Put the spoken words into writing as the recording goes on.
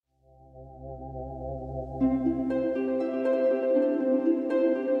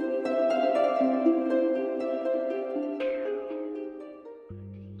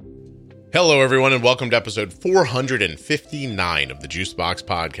Hello, everyone, and welcome to episode 459 of the Juicebox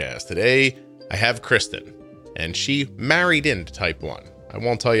Podcast. Today, I have Kristen, and she married into Type 1. I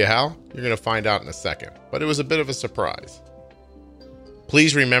won't tell you how. You're going to find out in a second, but it was a bit of a surprise.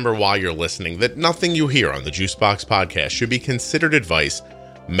 Please remember while you're listening that nothing you hear on the Juicebox Podcast should be considered advice,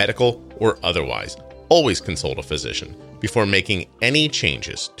 medical or otherwise. Always consult a physician before making any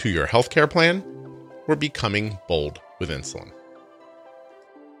changes to your healthcare plan or becoming bold with insulin.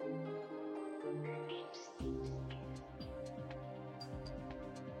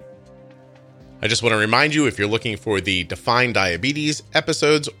 I just want to remind you, if you're looking for the Define Diabetes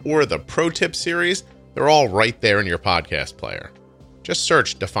episodes or the Pro Tip series, they're all right there in your podcast player. Just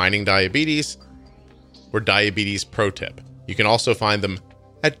search Defining Diabetes or Diabetes Pro Tip. You can also find them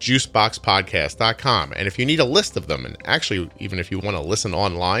at juiceboxpodcast.com. And if you need a list of them, and actually, even if you want to listen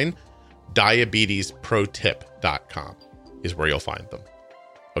online, diabetesprotip.com is where you'll find them.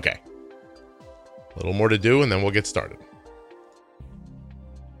 Okay. A little more to do, and then we'll get started.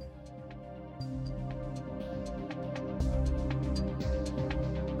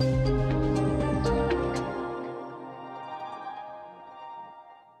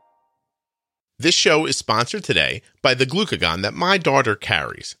 This show is sponsored today by the glucagon that my daughter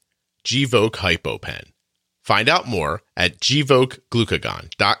carries, Gvoke HypoPen. Find out more at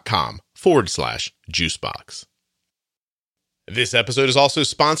gvokeglucagon.com/juicebox. This episode is also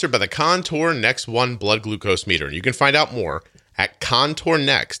sponsored by the Contour Next One blood glucose meter. And you can find out more at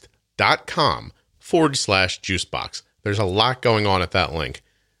contournext.com/juicebox. There's a lot going on at that link.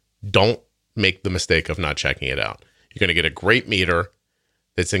 Don't make the mistake of not checking it out. You're going to get a great meter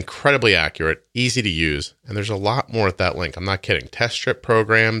that's incredibly accurate, easy to use, and there's a lot more at that link. I'm not kidding. Test strip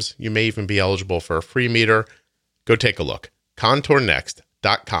programs. You may even be eligible for a free meter. Go take a look.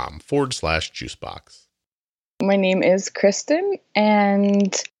 contournext.com/juicebox. My name is Kristen,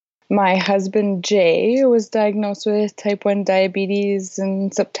 and my husband Jay was diagnosed with type 1 diabetes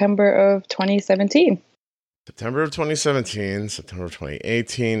in September of 2017. September of 2017, September of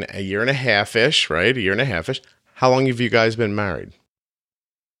 2018, a year and a half-ish, right? A year and a half-ish. How long have you guys been married?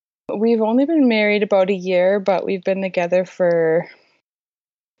 We've only been married about a year, but we've been together for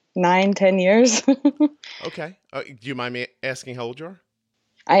 9-10 years. Okay. Do you mind me asking how old you are?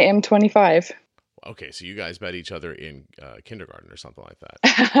 I am 25. Okay, so you guys met each other in kindergarten or something like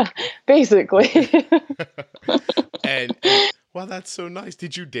that. Basically. and well, that's so nice.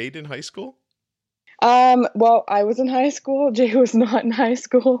 Did you date in high school? Well, I was in high school. Jay was not in high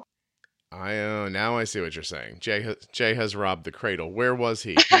school. Now I see what you're saying. Jay has robbed the cradle. Where was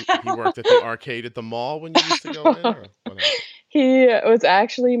he? He worked at the arcade at the mall when you used to go in? Or what? He was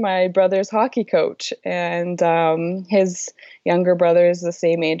actually my brother's hockey coach, and his younger brother is the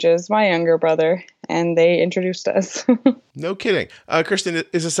same age as my younger brother, and they introduced us. No kidding. Kristen,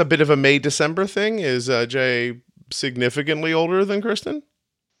 is this a bit of a May-December thing? Is Jay significantly older than Kristen?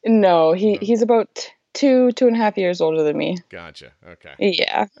 No, he's about 2.5 years older than me. Gotcha. Okay.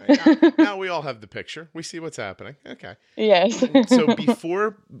 Yeah. Now we all have the picture. We see what's happening. Okay. Yes. So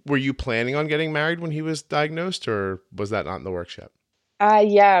were you planning on getting married when he was diagnosed, or was that not in the works yet?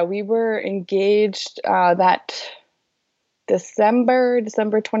 Yeah, we were engaged that December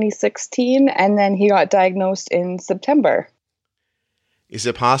 2016, and then he got diagnosed in September. Is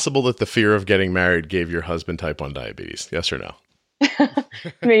it possible that the fear of getting married gave your husband type 1 diabetes? Yes or no?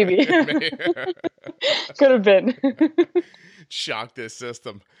 Maybe. Could have been. Shocked his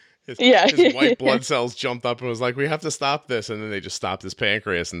system. His white blood cells jumped up and was like, we have to stop this. And then they just stopped his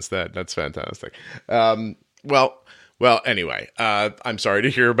pancreas instead. That's fantastic. Well, anyway, I'm sorry to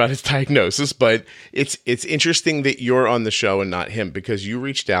hear about his diagnosis, but it's interesting that you're on the show and not him, because you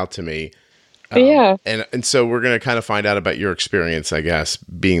reached out to me. Yeah. And so we're going to kind of find out about your experience, I guess,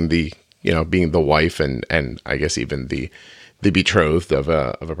 being the wife and I guess even the betrothed of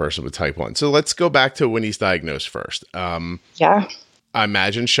a person with type 1. So let's go back to when he's diagnosed first. Yeah. I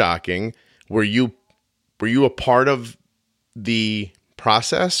imagine shocking. Were you a part of the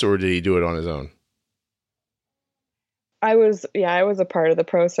process, or did he do it on his own? I was a part of the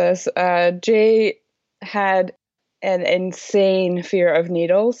process. Jay had an insane fear of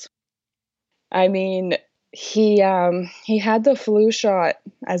needles. I mean, he had the flu shot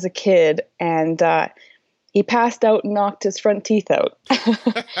as a kid, and he passed out and knocked his front teeth out.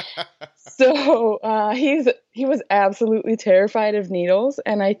 So he was absolutely terrified of needles.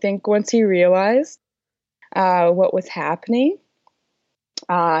 And I think once he realized what was happening,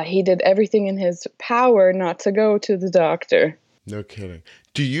 he did everything in his power not to go to the doctor. No kidding.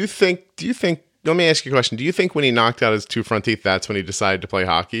 Do you think let me ask you a question. Do you think when he knocked out his 2 front teeth, that's when he decided to play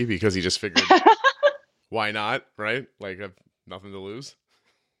hockey? Because he just figured, why not? Right? Like, I've nothing to lose.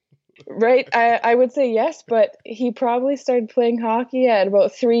 Right. I would say yes, but he probably started playing hockey at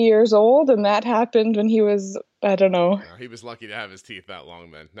about 3 years old, and that happened when he was, I don't know. No, he was lucky to have his teeth that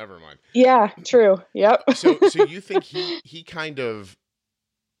long then. Never mind. Yeah, true. Yep. So you think he kind of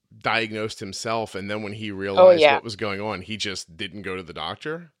diagnosed himself, and then when he realized what was going on, he just didn't go to the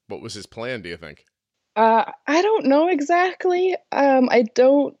doctor? What was his plan, do you think? I don't know exactly. I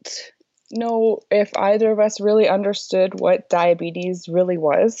don't know if either of us really understood what diabetes really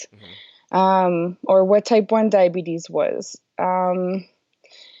was, or what type 1 diabetes was.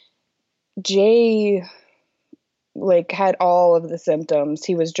 Jay had all of the symptoms.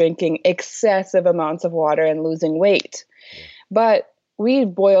 He was drinking excessive amounts of water and losing weight. Yeah. But we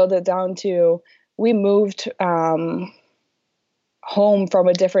boiled it down to, we moved home from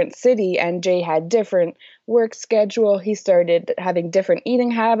a different city, and Jay had different work schedule. He started having different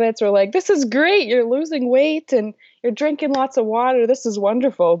eating habits. We're like, this is great. You're losing weight and you're drinking lots of water. This is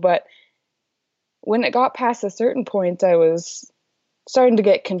wonderful. But when it got past a certain point, I was starting to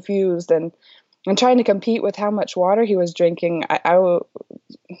get confused and trying to compete with how much water he was drinking. I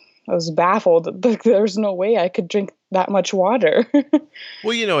was baffled. There's no way I could drink that much water.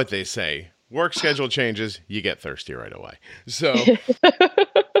 Well, you know what they say. Work schedule changes, you get thirsty right away. So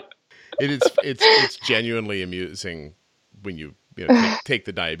it's genuinely amusing when you take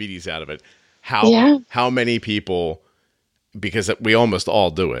the diabetes out of it. How many people, because we almost all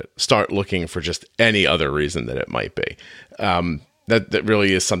do it, start looking for just any other reason that it might be. That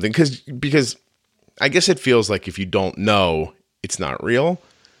really is something, because I guess it feels like if you don't know, it's not real.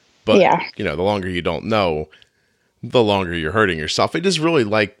 But the longer you don't know, the longer you're hurting yourself. It is really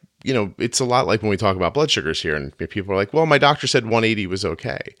like, it's a lot like when we talk about blood sugars here, and people are like, well, my doctor said 180 was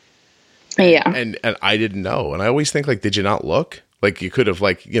okay. Yeah. And I didn't know. And I always think, did you not look? You could have,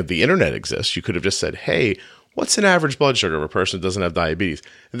 the internet exists. You could have just said, hey, what's an average blood sugar of a person who doesn't have diabetes?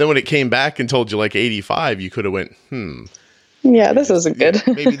 And then when it came back and told you 85, you could have went, yeah, this isn't good.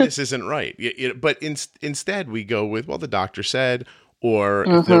 Maybe this isn't right. But instead we go with, well, the doctor said, or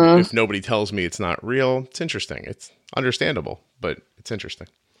if nobody tells me it's not real. It's interesting. It's understandable, but it's interesting.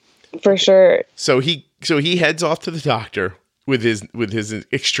 For sure. So he heads off to the doctor with his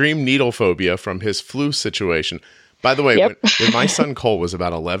extreme needle phobia from his flu situation. By the way, when my son Cole was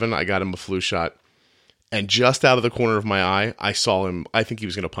about 11, I got him a flu shot, and just out of the corner of my eye, I saw him. I think he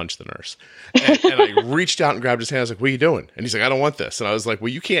was going to punch the nurse, and I reached out and grabbed his hand. I was like, "What are you doing?" And he's like, "I don't want this." And I was like, "Well,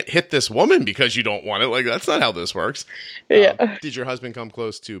 you can't hit this woman because you don't want it. That's not how this works." Yeah. Did your husband come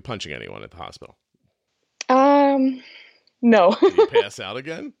close to punching anyone at the hospital? No. Did he pass out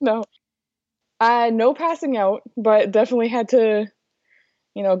again? No. No passing out, but definitely had to,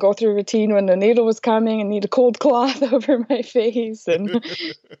 go through routine when the needle was coming and need a cold cloth over my face, and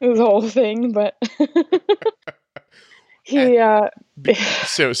it was a whole thing. But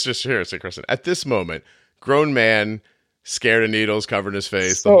So it's just here, Kristen. At this moment, grown man, scared of needles, covered in his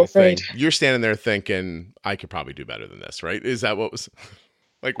face, the whole thing. You're standing there thinking, I could probably do better than this, right? Is that what was...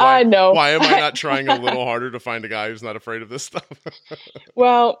 Why am I not trying a little harder to find a guy who's not afraid of this stuff?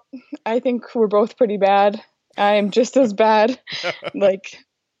 Well, I think we're both pretty bad. I'm just as bad.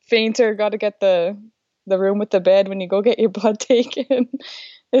 Fainter, got to get the room with the bed when you go get your blood taken.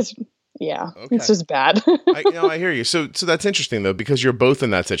 It's just bad. I hear you. So that's interesting though, because you're both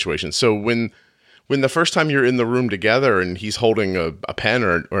in that situation. So when the first time you're in the room together and he's holding a pen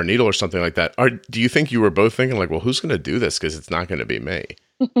or a needle or something like that, do you think you were both thinking well, who's going to do this? Because it's not going to be me.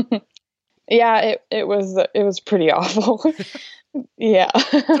 Yeah, it was pretty awful. Yeah.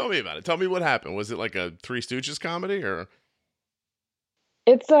 Tell me about it. Tell me what happened. Was it like a Three Stooges comedy or?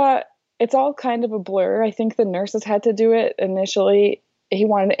 It's all kind of a blur. I think the nurses had to do it initially. He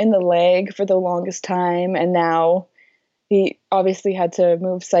wanted it in the leg for the longest time, and now he obviously had to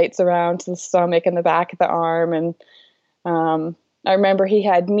move sites around to the stomach and the back of the arm. And I remember he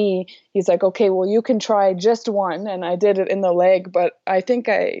had me. He's like, okay, well, you can try just one. And I did it in the leg, but I think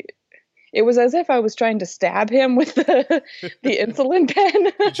it was as if I was trying to stab him with the insulin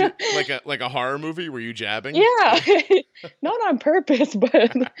pen. Did you, like a horror movie? Were you jabbing? Yeah, not on purpose,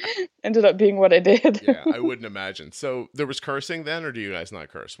 but ended up being what I did. Yeah, I wouldn't imagine. So there was cursing then, or do you guys not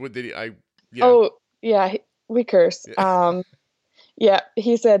curse? What did he? Yeah. Oh yeah, we curse. Yeah,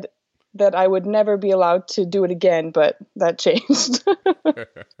 he said that I would never be allowed to do it again, but that changed.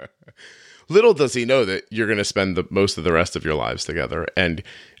 Little does he know that you're going to spend most of the rest of your lives together, and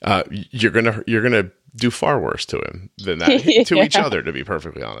you're gonna do far worse to him than that, to each other, to be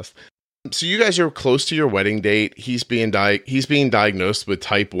perfectly honest. So you guys are close to your wedding date. He's being diagnosed with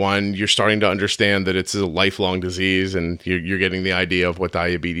type 1. You're starting to understand that it's a lifelong disease, and you're getting the idea of what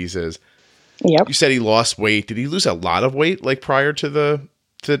diabetes is. Yep. You said he lost weight. Did he lose a lot of weight, like prior to the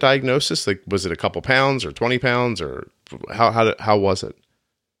diagnosis? Like, was it a couple pounds or 20 pounds, or how was it?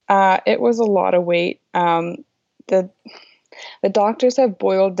 It was a lot of weight. The doctors have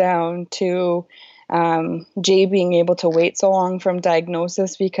boiled down to Jay being able to wait so long from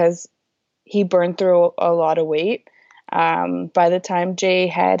diagnosis because he burned through a lot of weight. By the time Jay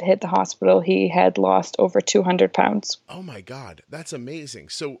had hit the hospital, he had lost over 200 pounds. Oh my God, that's amazing.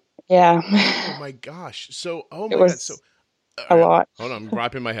 So yeah. Oh my gosh. So it was So a lot. Hold on, I'm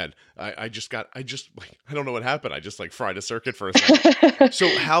wrapping my head. I don't know what happened. I just like fried a circuit for a second. So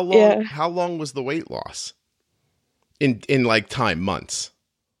how long was the weight loss? In like time, months?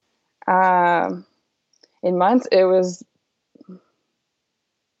 In months, it was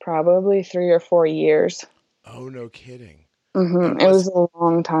probably 3 or 4 years. Oh, no kidding. Mm-hmm. It was a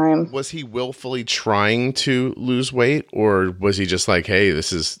long time. Was he willfully trying to lose weight, or was he just like, hey,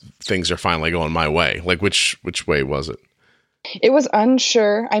 things are finally going my way? Like, which way was it? It was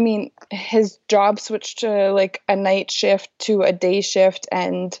unsure. I mean, his job switched to like a night shift to a day shift,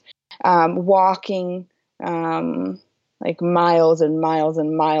 and walking like miles and miles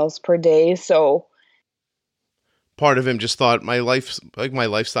and miles per day. So part of him just thought my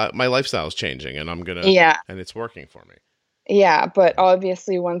lifestyle is changing, and I'm gonna and it's working for me. Yeah, but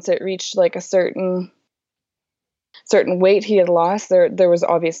obviously once it reached like a certain weight he had lost, there was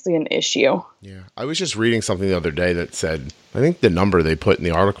obviously an issue. Yeah. I was just reading something the other day that said, I think the number they put in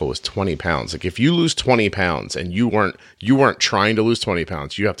the article was 20 pounds. Like if you lose 20 pounds and you weren't trying to lose 20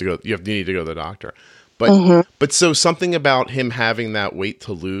 pounds, you need to go to the doctor. But but so something about him having that weight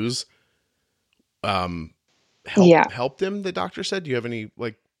to lose helped him, the doctor said. Do you have any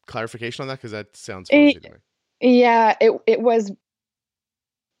like clarification on that? Because that sounds fuzzy to me. Yeah, it was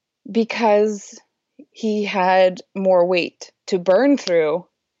because he had more weight to burn through.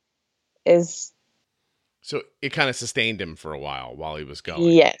 So it kind of sustained him for a while he was going.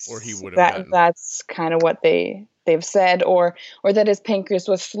 Yes, or he would have. That's kind of what they've said, or that his pancreas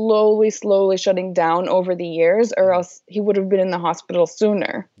was slowly shutting down over the years, or else he would have been in the hospital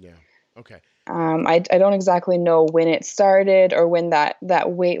sooner. Yeah. Okay. I don't exactly know when it started or when that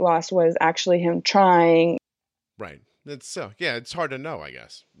weight loss was actually him trying. Right. It's hard to know, I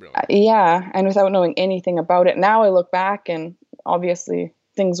guess. Really. Yeah, and without knowing anything about it, now I look back and obviously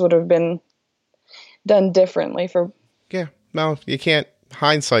things would have been done differently. No, you can't.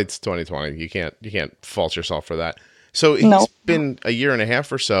 Hindsight's 20/20. You can't fault yourself for that. So he's been a year and a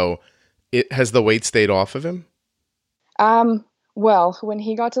half or so. Has the weight stayed off of him? Well, when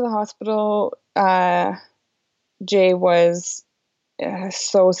he got to the hospital, Jay was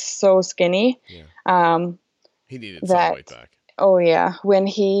so skinny. Yeah. He needed some weight back. Oh yeah, when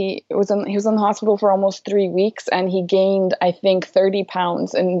he was in the hospital for almost 3 weeks, and he gained, I think, 30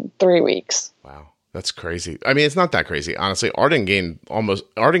 pounds in 3 weeks. Wow, that's crazy. I mean, it's not that crazy, honestly. Arden gained almost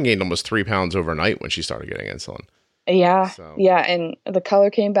 3 pounds overnight when she started getting insulin. Yeah, yeah, and the color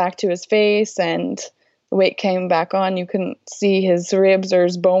came back to his face, and the weight came back on. You couldn't see his ribs or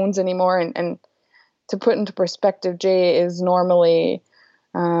his bones anymore. And to put into perspective, Jay is normally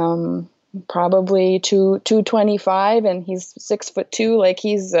probably 225, and he's 6'2". Like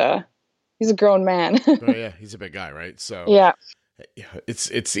he's a grown man. Oh yeah, he's a big guy, right? So yeah,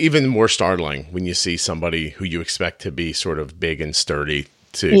 it's even more startling when you see somebody who you expect to be sort of big and sturdy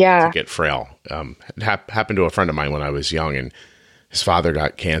to get frail. It happened to a friend of mine when I was young, and his father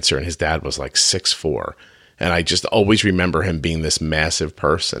got cancer, and his dad was like 6'4". And I just always remember him being this massive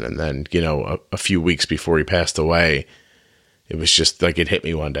person. And then, a few weeks before he passed away, it was just like, it hit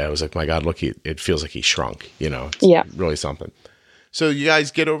me one day. I was like, my God, look, it feels like he shrunk, It's really something. So you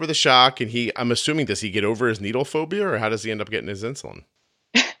guys get over the shock, and I'm assuming, does he get over his needle phobia, or how does he end up getting his insulin?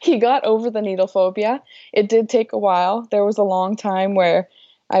 He got over the needle phobia. It did take a while. There was a long time where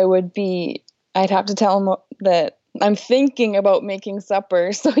I'd have to tell him that I'm thinking about making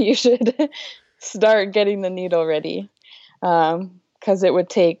supper, so you should start getting the needle ready. Because it would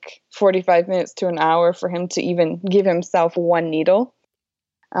take 45 minutes to an hour for him to even give himself one needle.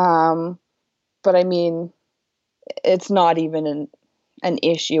 But I mean, it's not even an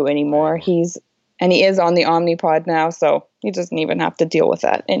issue anymore. He is on the Omnipod now, so he doesn't even have to deal with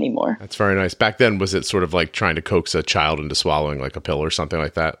that anymore. That's very nice. Back then, was it sort of like trying to coax a child into swallowing like a pill or something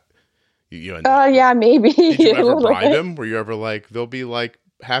like that? Yeah, maybe. Did you ever bribe him? Were you ever like, there'll be like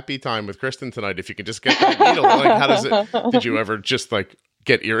happy time with Kristen tonight if you can just get that needle? Like, how does it? Did you ever just like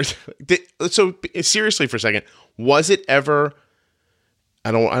get irritated? So seriously, for a second, was it ever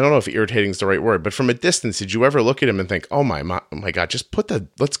I don't know if irritating is the right word, but from a distance, did you ever look at him and think, oh my God, just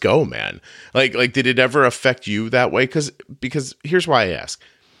let's go, man. Like, did it ever affect you that way? Because here's why I ask.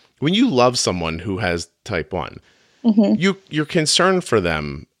 When you love someone who has type 1, you're concerned for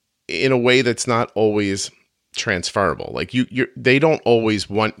them in a way that's not always transferable. Like they don't always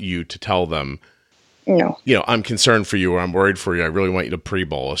want you to tell them, no, I'm concerned for you, or I'm worried for you. I really want you to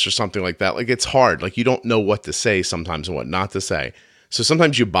pre-bolus or something like that. Like, it's hard. Like, you don't know what to say sometimes and what not to say. So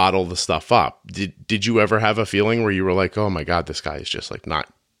sometimes you bottle the stuff up. Did you ever have a feeling where you were like, oh my God, this guy is just like not,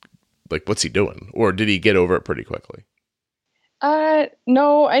 like, what's he doing? Or did he get over it pretty quickly?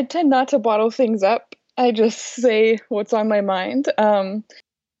 No, I tend not to bottle things up. I just say what's on my mind.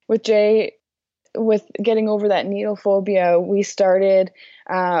 With Jay, with getting over that needle phobia, we started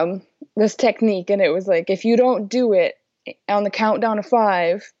this technique, and it was like, if you don't do it on the countdown of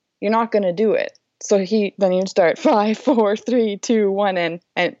 5, you're not going to do it. So then he'd start 5, 4, 3, 2, 1,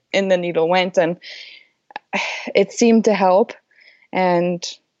 and the needle went, and it seemed to help. And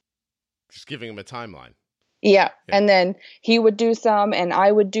just giving him a timeline. Yeah. And then he would do some and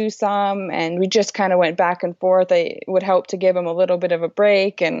I would do some, and we just kind of went back and forth. I would help to give him a little bit of a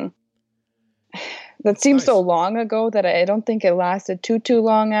break, and that seems so long ago that I don't think it lasted too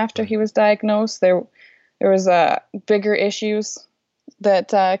long after he was diagnosed. There was bigger issues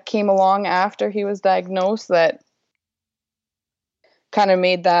that came along after he was diagnosed that kind of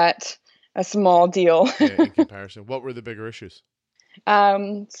made that a small deal. In comparison, what were the bigger issues?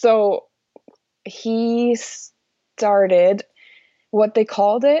 So he started, what they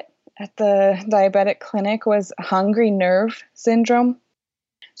called it at the diabetic clinic was hungry nerve syndrome.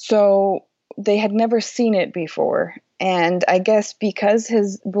 So they had never seen it before. And I guess because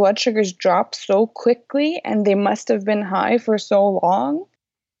his blood sugars dropped so quickly and they must have been high for so long,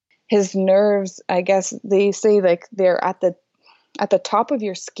 his nerves, I guess they say, like, they're at the top of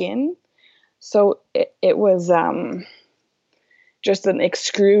your skin. So it was just an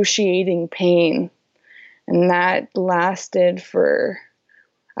excruciating pain. And that lasted for,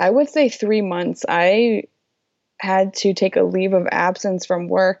 I would say, 3 months. I had to take a leave of absence from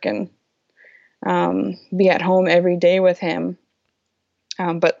work and be at home every day with him.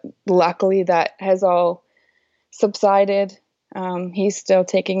 But luckily that has all subsided. He's still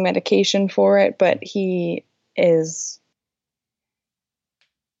taking medication for it, but he is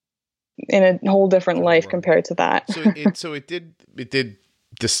in a whole different life compared to that. So it did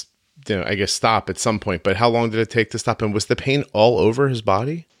just, I guess, stop at some point, but how long did it take to stop? And was the pain all over his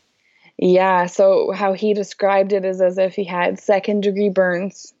body? Yeah. So how he described it is as if he had 2nd-degree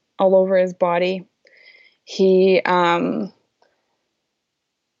burns all over his body. He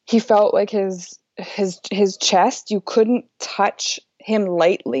felt like his chest, you couldn't touch him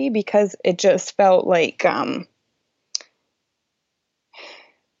lightly because it just felt like,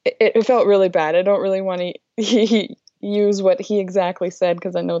 it felt really bad. I don't really want to use what he exactly said,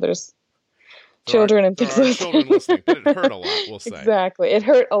 because I know there's children and things like children listening, but it hurt a lot, we'll say. Exactly. It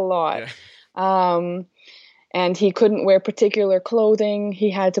hurt a lot. Yeah. And he couldn't wear particular clothing.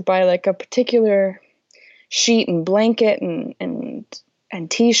 He had to buy like a particular sheet and blanket and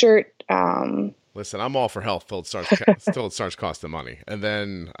t-shirt. Listen, I'm all for health till it starts costing money. And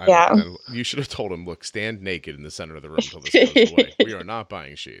then you should have told him, look, stand naked in the center of the room until this goes away. We are not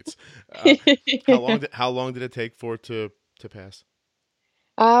buying sheets. How long did it take for it to pass?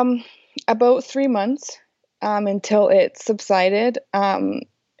 About 3 months until it subsided. And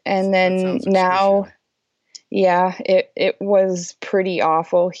then now, it was pretty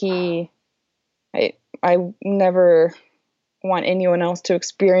awful. I never want anyone else to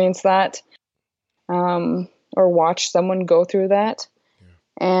experience that. Or watch someone go through that. Yeah.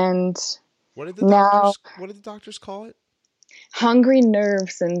 And what did the doctors call it? Hungry nerve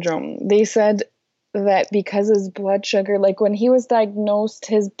syndrome. They said that because his blood sugar, like when he was diagnosed,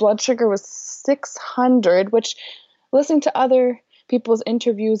 his blood sugar was 600, which, listening to other people's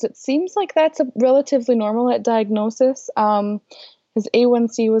interviews, it seems like that's relatively normal at diagnosis. His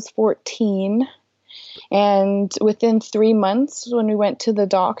A1C was 14. And within 3 months, when we went to the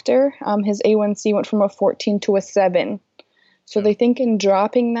doctor, his A1C went from a 14 to a 7. So they think in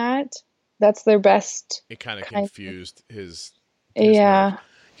dropping that's their best. It kind of confused his yeah.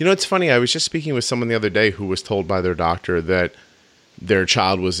 Nerve. It's funny. I was just speaking with someone the other day who was told by their doctor that their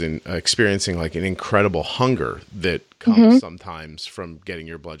child was experiencing like an incredible hunger that comes sometimes from getting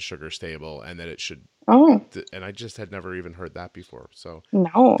your blood sugar stable, and that it should. Oh. And I just had never even heard that before. So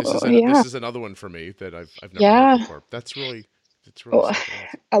no, this is another one for me that I've never heard before. It's really well,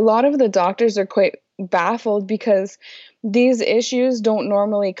 a lot of the doctors are quite baffled because these issues don't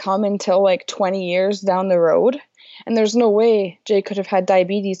normally come until like 20 years down the road. And there's no way Jay could have had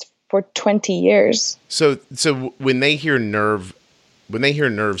diabetes for 20 years. So when they hear nerves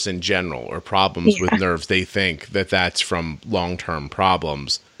in general or problems with nerves, they think that that's from long-term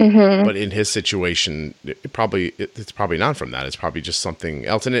problems. Mm-hmm. But in his situation, it's probably not from that. It's probably just something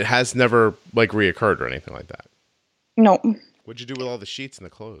else. And it has never like reoccurred or anything like that. No. What'd you do with all the sheets and the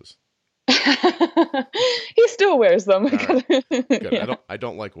clothes? He still wears them. Right. Good. Yeah. I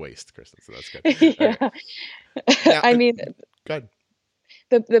don't like waste, Kristen, so that's good. Yeah. Okay. Now, I mean, good.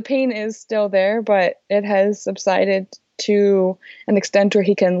 The pain is still there, but it has subsided to an extent where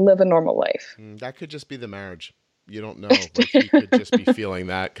he can live a normal life. That could just be the marriage. You don't know. Like, he could just be feeling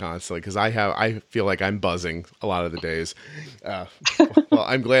that constantly, because I feel like I'm buzzing a lot of the days. Well,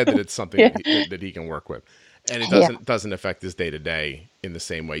 I'm glad that it's something that he can work with, and it doesn't affect his day to day in the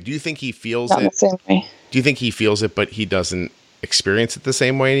same way. Do you think he feels Not it? the same way. Do you think he feels it, but he doesn't experience it the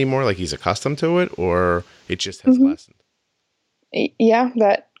same way anymore? Like he's accustomed to it, or it just has lessened? Yeah,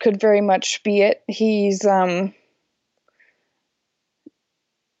 that could very much be it. He's a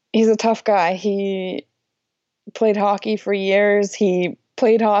tough guy. He played hockey for years. He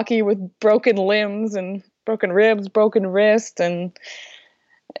played hockey with broken limbs and broken ribs, broken wrist, and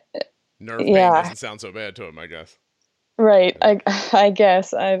nerve pain doesn't sound so bad to him, I guess. Right. I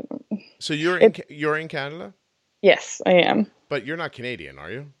guess. So you're in Canada? Yes, I am. But you're not Canadian, are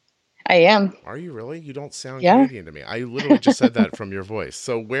you? I am. Are you really? You don't sound Canadian to me. I literally just said that from your voice.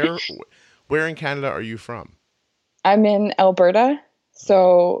 So where in Canada are you from? I'm in Alberta,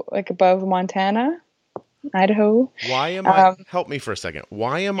 so like above Montana, Idaho. Why am I? Help me for a second.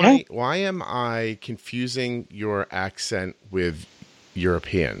 Why am I confusing your accent with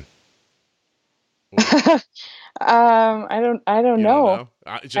European? I don't know.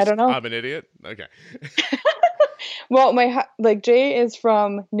 I don't know. I'm an idiot. Okay. Well, Jay is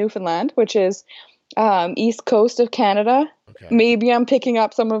from Newfoundland, which is east coast of Canada. Okay. Maybe I'm picking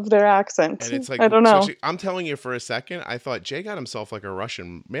up some of their accents. And it's like, I don't know. I'm telling you, for a second, I thought Jay got himself like a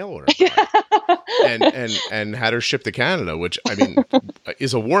Russian mail order and had her shipped to Canada, which I mean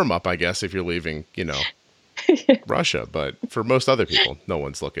is a warm up, I guess, if you're leaving, Russia. But for most other people, no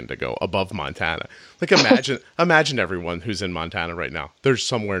one's looking to go above Montana. Like imagine everyone who's in Montana right now. They're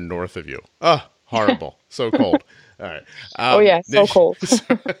somewhere north of you. Oh, horrible. So cold. All right. So cold.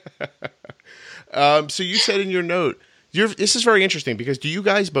 So you said in your note, this is very interesting, because do you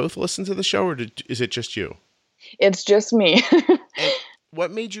guys both listen to the show, or is it just you? It's just me. And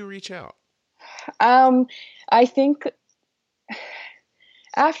what made you reach out? I think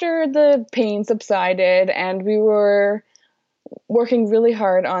after the pain subsided and we were working really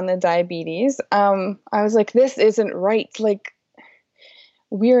hard on the diabetes, I was like, this isn't right. Like,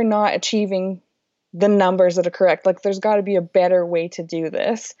 we're not achieving the numbers that are correct. Like, there's got to be a better way to do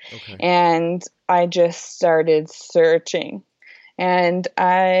this. Okay. And I just started searching, and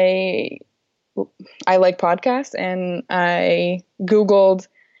I like podcasts, and I Googled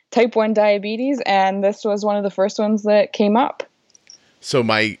type 1 diabetes, and this was one of the first ones that came up. So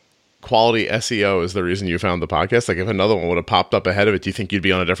my quality SEO is the reason you found the podcast? Like, if another one would have popped up ahead of it, do you think you'd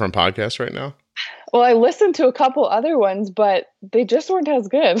be on a different podcast right now? Well, I listened to a couple other ones, but they just weren't as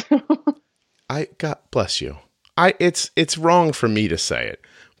good. God bless you. It's wrong for me to say it,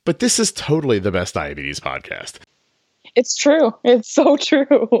 but this is totally the best diabetes podcast. It's true. It's so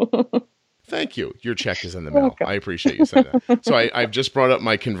true. Thank you. Your check is in the mail. Welcome. I appreciate you saying that. So I've just brought up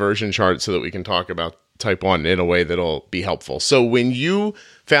my conversion chart so that we can talk about type 1 in a way that'll be helpful. So when you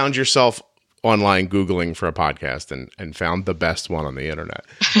found yourself online Googling for a podcast and found the best one on the internet,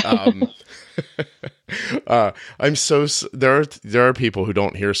 there are people who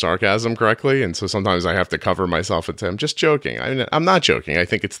don't hear sarcasm correctly, and so sometimes I have to cover myself and say, I'm just joking. I'm not joking. I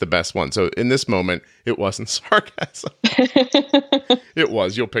think it's the best one. So in this moment, it wasn't sarcasm. It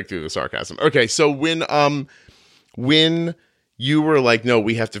was. You'll pick through the sarcasm. Okay, so when you were like, no,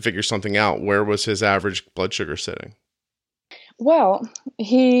 we have to figure something out, where was his average blood sugar sitting? Well,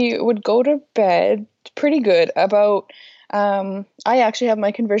 he would go to bed pretty good about... I actually have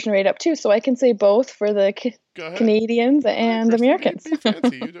my conversion rate up too, so I can say both for the Canadians and Americans. Be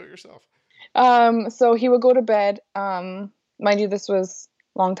fancy. You do it yourself. So he would go to bed. Mind you, this was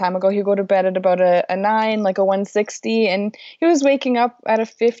a long time ago. He would go to bed at about a 9, like a 160, and he was waking up at a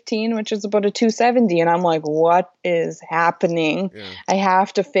 15, which is about a 270. And I'm like, what is happening? Yeah. I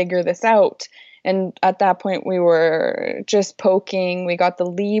have to figure this out. And at that point, we were just poking. We got the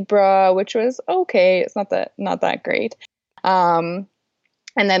Libra, which was okay. It's not that great. And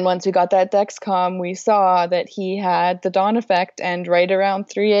then once we got that Dexcom, we saw that he had the dawn effect, and right around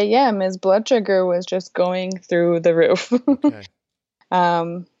 3 a.m., his blood sugar was just going through the roof. Okay.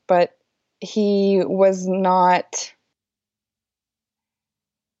 But he was not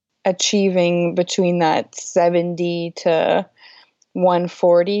achieving between that 70 to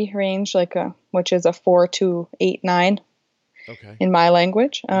 140 range, which is a 4.289 Okay. in my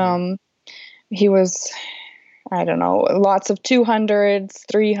language. He was, I don't know, lots of 200s,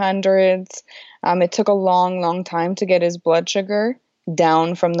 300s. It took a long time to get his blood sugar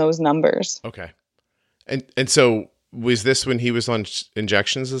down from those numbers. Okay. And so was this when he was on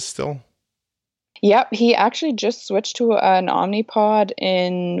injections still? Yep, he actually just switched to an Omnipod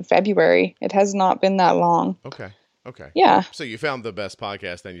in February. It has not been that long. Okay. Yeah. So you found the best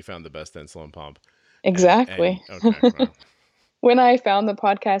podcast, then you found the best insulin pump. Exactly. Okay. Wow. When I found the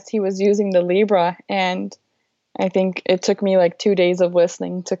podcast, he was using the Libra, and I think it took me like 2 days of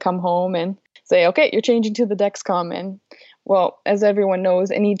listening to come home and say, okay, you're changing to the Dexcom. And well, as everyone knows,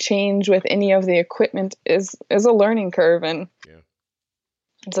 any change with any of the equipment is a learning curve, and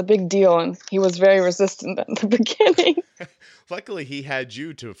it's a big deal. And he was very resistant at the beginning. Luckily, he had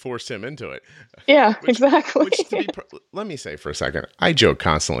you to force him into it. Yeah, exactly. Let me say for a second, I joke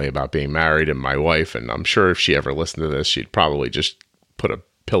constantly about being married and my wife, and I'm sure if she ever listened to this, she'd probably just put a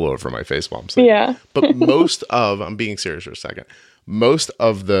pillow over my face while I'm sleeping. Yeah. But I'm being serious for a second, most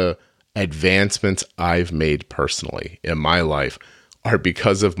of the advancements I've made personally in my life are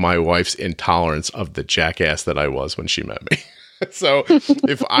because of my wife's intolerance of the jackass that I was when she met me. So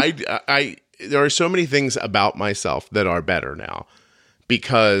if there are so many things about myself that are better now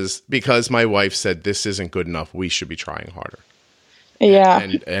because my wife said this isn't good enough. We should be trying harder. Yeah.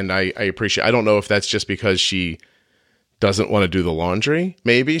 And I appreciate, I don't know if that's just because she doesn't want to do the laundry.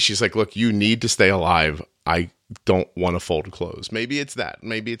 Maybe she's like, look, you need to stay alive. I don't want to fold clothes. Maybe it's that.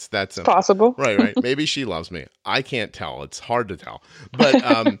 Maybe it's that simple. Possible. Right. Maybe she loves me. I can't tell. It's hard to tell.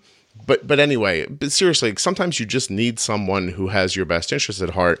 But, but anyway, but seriously, sometimes you just need someone who has your best interest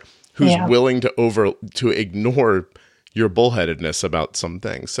at heart, who's willing to ignore your bullheadedness about some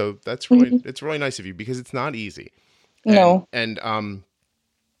things. So that's really, it's really nice of you because it's not easy. No. And I'm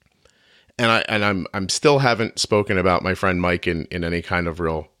still haven't spoken about my friend Mike in any kind of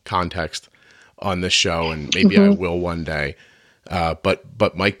real context on this show, and maybe I will one day.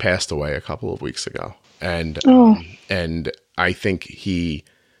 But Mike passed away a couple of weeks ago, and I think he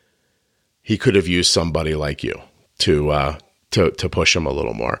could have used somebody like you to push him a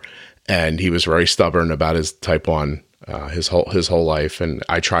little more. And he was very stubborn about his type 1 his whole life, and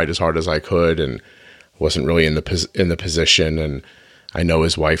I tried as hard as I could, and wasn't really in the position. And I know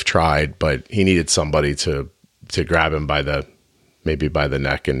his wife tried, but he needed somebody to grab him by the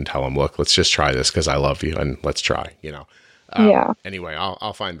neck and tell him, look, let's just try this because I love you, and let's try. Anyway,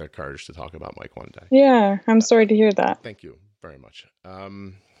 I'll find the courage to talk about Mike one day. Yeah, I'm sorry to hear that. Thank you very much.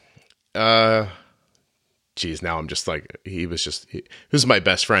 Geez, now I'm just like, he was my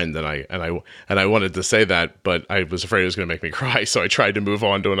best friend, and I wanted to say that, but I was afraid it was going to make me cry, so I tried to move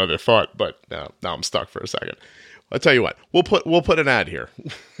on to another thought, but now I'm stuck for a second. I'll tell you what, we'll put an ad here.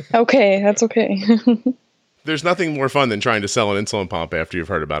 Okay, that's okay. There's nothing more fun than trying to sell an insulin pump after you've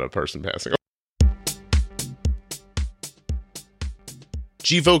heard about a person passing.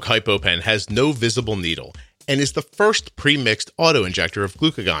 Gvoke HypoPen has no visible needle and is the first pre-mixed auto-injector of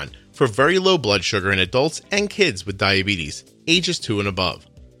glucagon for very low blood sugar in adults and kids with diabetes, ages 2 and above.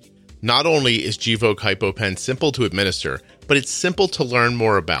 Not only is Gvoke HypoPen simple to administer, but it's simple to learn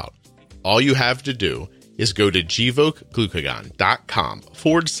more about. All you have to do is go to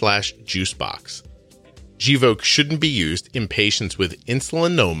gvokeglucagon.com/juicebox. Gvoke shouldn't be used in patients with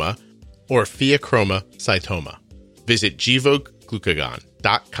insulinoma or pheochromocytoma. Visit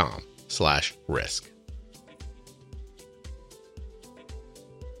gvokeglucagon.com/risk.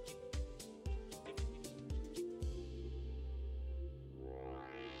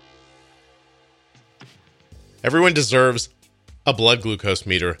 Everyone deserves a blood glucose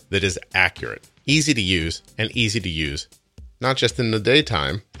meter that is accurate, easy to use, not just in the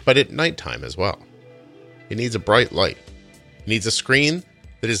daytime, but at nighttime as well. It needs a bright light. It needs a screen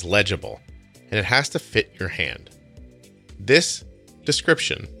that is legible, and it has to fit your hand. This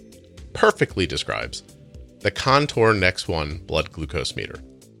description perfectly describes the Contour Next One blood glucose meter.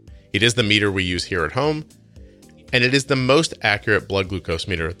 It is the meter we use here at home, and it is the most accurate blood glucose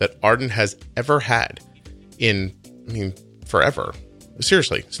meter that Arden has ever had forever.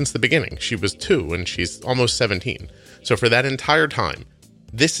 Seriously, since the beginning. She was 2 and she's almost 17. So for that entire time,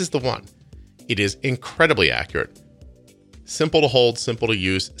 this is the one. It is incredibly accurate, simple to hold, simple to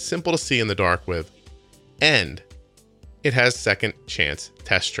use, simple to see in the dark with, and it has second chance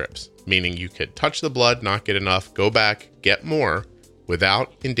test strips, meaning you could touch the blood, not get enough, go back, get more,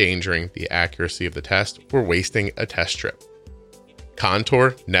 without endangering the accuracy of the test or wasting a test strip.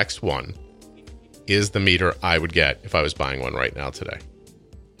 Contour Next One is the meter I would get if I was buying one right now today.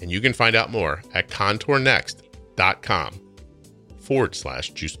 And you can find out more at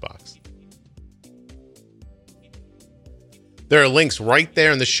contournext.com/juicebox. There are links right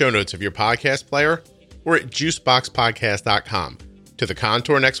there in the show notes of your podcast player or at juiceboxpodcast.com to the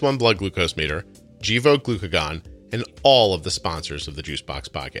Contour Next One blood glucose meter, Gvoke Glucagon, and all of the sponsors of the Juicebox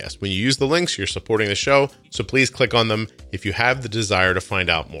podcast. When you use the links, you're supporting the show, so please click on them if you have the desire to find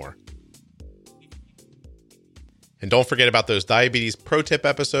out more. And don't forget about those diabetes pro tip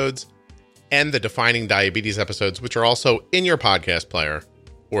episodes and the defining diabetes episodes, which are also in your podcast player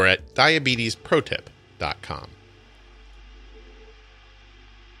or at diabetesprotip.com.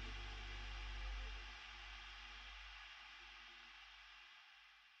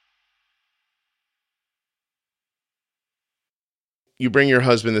 You bring your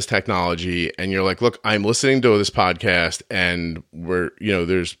husband this technology and you're like, look, I'm listening to this podcast and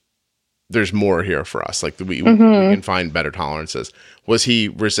there's more here for us. Like we can find better tolerances. Was he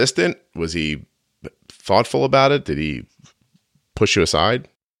resistant? Was he thoughtful about it? Did he push you aside?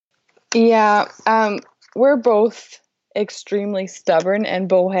 Yeah. We're both extremely stubborn and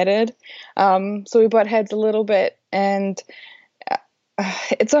bullheaded. So we butt heads a little bit, and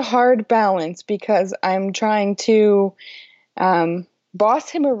it's a hard balance because I'm trying to, boss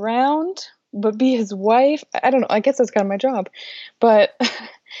him around, but be his wife. I don't know. I guess that's kind of my job, but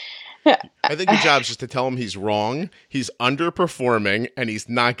I think your job is just to tell him he's wrong, he's underperforming, and he's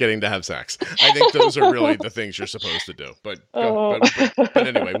not getting to have sex. I think those are really the things you're supposed to do. But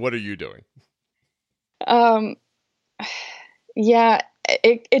anyway, what are you doing? Yeah,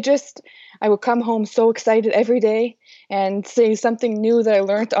 it just, I would come home so excited every day and say something new that I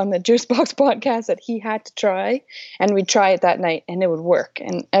learned on the Juicebox podcast that he had to try, and we'd try it that night and it would work,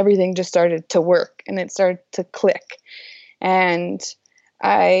 and everything just started to work and it started to click. And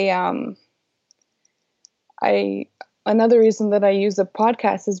another reason that I use a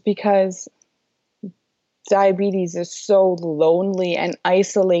podcast is because diabetes is so lonely and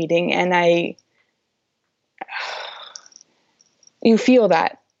isolating, and you feel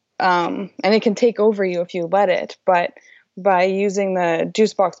that, and it can take over you if you let it. But by using the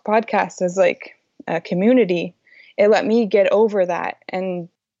Juicebox podcast as like a community, it let me get over that, and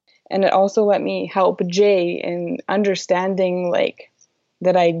it also let me help Jay in understanding like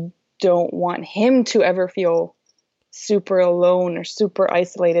that I don't want him to ever feel super alone or super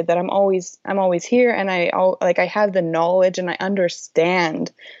isolated, that I'm always here, and I have the knowledge and I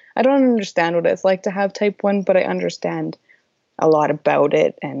understand. I don't understand what it's like to have type 1, but I understand a lot about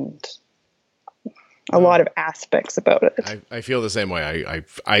it and a lot of aspects about it. I feel the same way.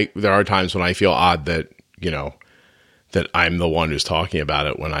 I there are times when I feel odd that, that I'm the one who's talking about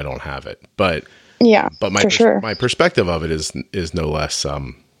it when I don't have it. But yeah, but my perspective of it is no less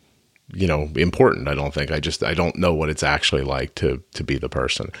important. I don't think. I don't know what it's actually like to be the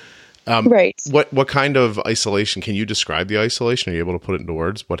person. Right. What kind of isolation? Can you describe the isolation? Are you able to put it into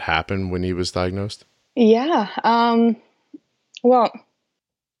words? What happened when he was diagnosed? Yeah. Well,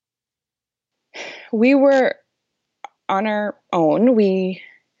 we were on our own. We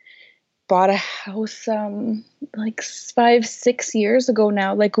bought a house like 5-6 years ago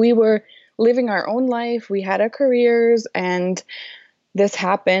now. Like, we were living our own life. We had our careers, and this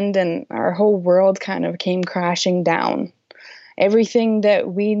happened, and our whole world kind of came crashing down. Everything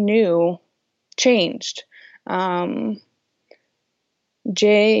that we knew changed.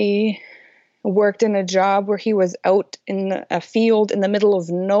 Jay worked in a job where he was out in a field in the middle of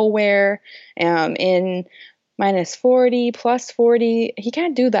nowhere, in -40, +40. He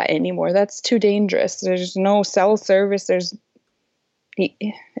can't do that anymore. That's too dangerous. There's no cell service. It's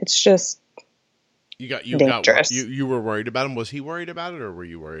just dangerous. You were worried about him. Was he worried about it, or were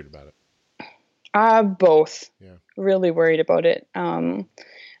you worried about it? Both. Yeah. Really worried about it.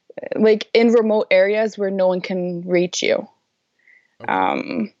 Like in remote areas where no one can reach you.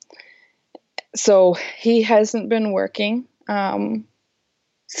 Okay. So he hasn't been working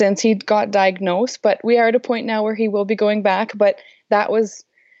since he got diagnosed, but we are at a point now where he will be going back. But that was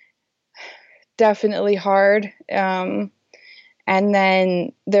definitely hard. And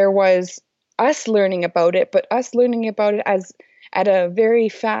then there was us learning about it, but us learning about it as at a very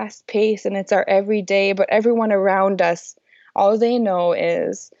fast pace, and it's our everyday. But everyone around us, all they know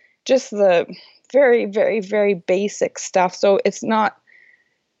is just the very, very, very basic stuff. So it's not.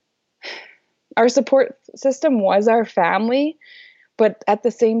 Our support system was our family, but at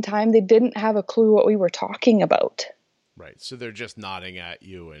the same time, they didn't have a clue what we were talking about. Right. So they're just nodding at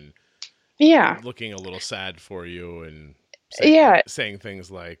you and looking a little sad for you and saying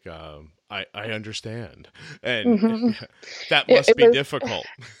things like, I understand. And that must be difficult.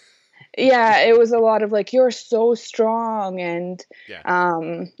 yeah, it was a lot of like, you're so strong. And, Yeah.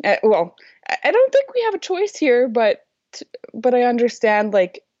 well, I don't think we have a choice here, but I understand,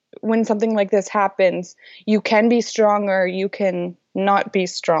 like, when something like this happens, you can be strong or you can not be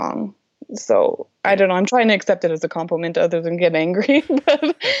strong. So I don't know. I'm trying to accept it as a compliment other than get angry.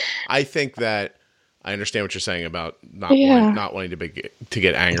 But I think that I understand what you're saying about yeah. not wanting to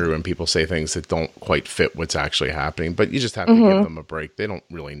get angry when people say things that don't quite fit what's actually happening, but you just have to Mm-hmm. give them a break. They don't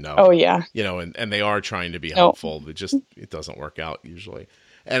really know. Oh yeah. You know, and they are trying to be No. helpful. It doesn't work out usually.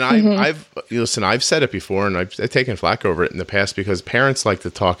 And Mm-hmm. I've said it before, and I've taken flack over it in the past because parents like to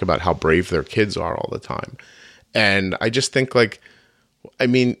talk about how brave their kids are all the time. And I just think, like, I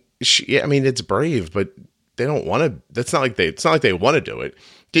mean, it's brave, but they don't want to. It's not like they want to do it.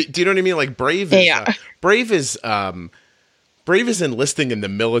 Do you know what I mean? Like, brave is enlisting in the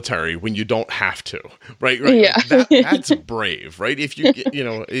military when you don't have to, right? Yeah. Like that's brave, right? If you,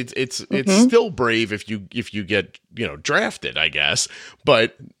 it's still brave if you get, drafted, I guess.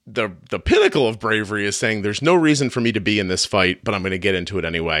 But the pinnacle of bravery is saying there's no reason for me to be in this fight, but I'm going to get into it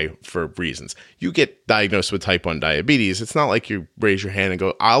anyway for reasons. You get diagnosed with type 1 diabetes. It's not like you raise your hand and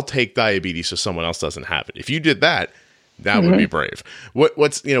go, I'll take diabetes so someone else doesn't have it. If you did that, that would be brave.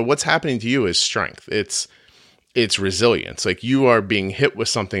 What's happening to you is strength. It's resilience. Like, you are being hit with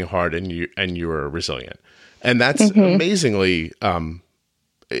something hard and you are resilient. And that's amazingly,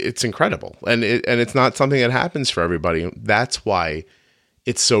 it's incredible. And it's not something that happens for everybody. That's why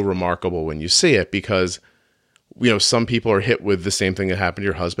it's so remarkable when you see it, because, some people are hit with the same thing that happened to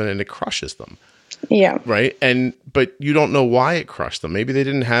your husband and it crushes them. Yeah. Right. But you don't know why it crushed them. Maybe they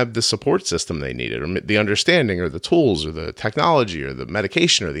didn't have the support system they needed, or the understanding, or the tools, or the technology, or the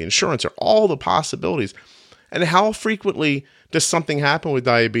medication, or the insurance, or all the possibilities. And how frequently does something happen with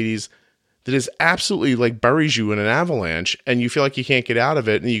diabetes that is absolutely, like, buries you in an avalanche, and you feel like you can't get out of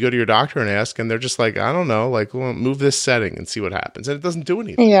it, and you go to your doctor and ask, and they're just like, I don't know, like, well, move this setting and see what happens. And it doesn't do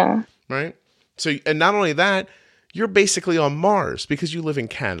anything. Yeah. Right. So, and not only that, you're basically on Mars because you live in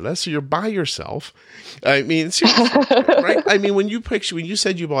Canada, so you're by yourself. I mean, seriously, right? I mean, when you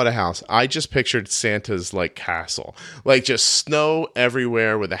said you bought a house, I just pictured Santa's, like, castle, like, just snow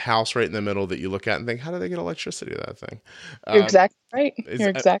everywhere with a house right in the middle that you look at and think, how do they get electricity to that thing? You're exactly right. You're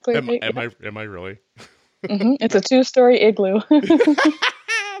exactly right. Am I really? It's a 2-story igloo. There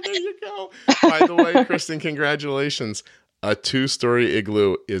you go. By the way, Kristen, congratulations. A 2-story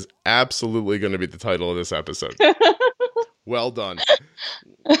igloo is absolutely going to be the title of this episode. Well done.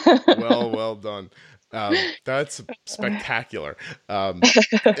 Well done. That's spectacular.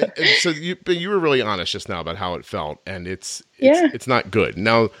 So you were really honest just now about how it felt, and it's not good.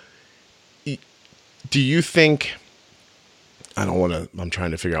 Now, do you think? I'm trying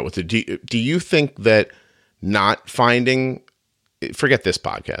to figure out what to do. Do you think that not finding? Forget this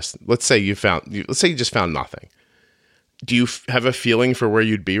podcast. Let's say you just found nothing. Do you have a feeling for where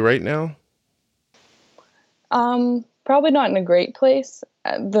you'd be right now? Probably not in a great place.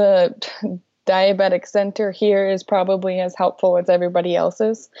 The diabetic center here is probably as helpful as everybody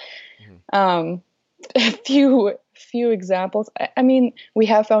else's. A few examples. I mean, we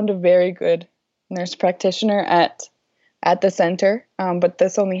have found a very good nurse practitioner at the center, but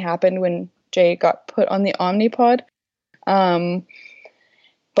this only happened when Jay got put on the Omnipod.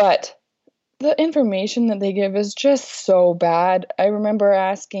 But the information that they give is just so bad. I remember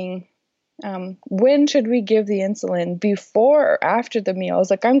asking, when should we give the insulin, before or after the meal? I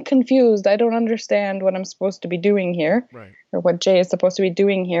was like, I'm confused. I don't understand what I'm supposed to be doing here, right, or what Jay is supposed to be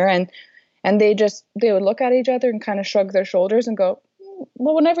doing here. And they would look at each other and kind of shrug their shoulders and go,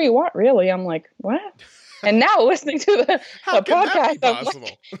 well, whenever you want, really. I'm like, what? And now listening to the podcast, I'm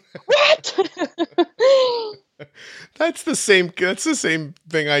like, what? That's the same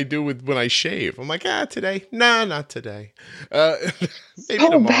thing I do with when I shave. I'm like, today? Nah, not today. Maybe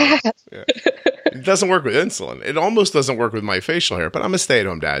tomorrow. Yeah. It doesn't work with insulin. It almost doesn't work with my facial hair, but I'm a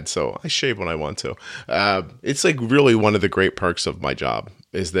stay-at-home dad, so I shave when I want to. It's like really one of the great perks of my job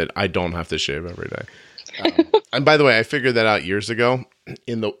is that I don't have to shave every day. And by the way, I figured that out years ago.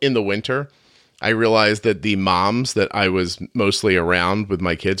 In the winter, I realized that the moms that I was mostly around with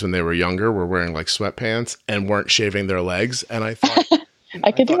my kids when they were younger were wearing, like, sweatpants and weren't shaving their legs. And I thought,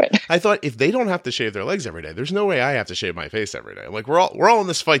 I could do it. I thought, if they don't have to shave their legs every day, there's no way I have to shave my face every day. Like, we're all in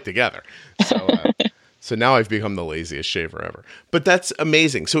this fight together. So now I've become the laziest shaver ever. But that's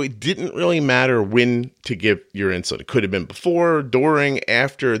amazing. So it didn't really matter when to give your insulin. It could have been before, during,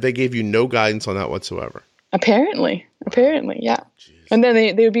 after. They gave you no guidance on that whatsoever. Apparently, yeah. Jeez. And then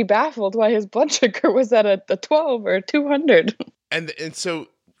they would be baffled why his blood sugar was at a 12 or 200. And so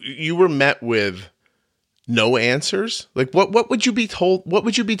you were met with No answers? Like what would you be told? What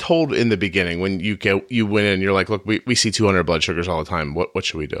would you be told in the beginning when you went in and you're like, look, we see 200 blood sugars all the time. What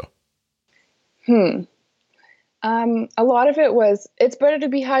should we do? A lot of it was, it's better to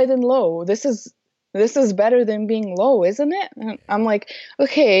be high than low. This is better than being low, isn't it? And I'm like,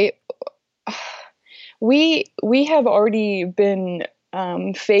 okay, we have already been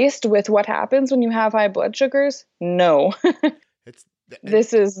faced with what happens when you have high blood sugars. No,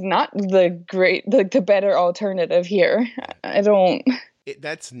 this is not the better alternative here. I don't.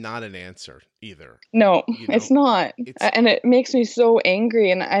 That's not an answer either. No, it's not. And it makes me so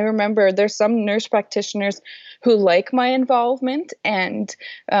angry. And I remember there's some nurse practitioners who like my involvement and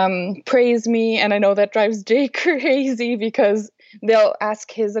praise me. And I know that drives Jay crazy because they'll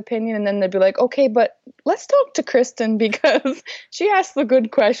ask his opinion and then they'll be like, okay, but let's talk to Kristen because she asks the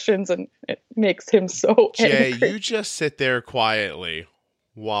good questions, and it makes him so Jay, angry. you just sit there quietly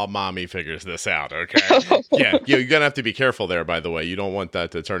while mommy figures this out, okay? Yeah, you're going to have to be careful there, by the way. You don't want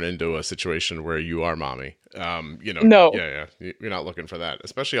that to turn into a situation where you are mommy. No. Yeah. You're not looking for that,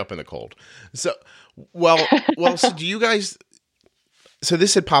 especially up in the cold. So, well, so do you guys... So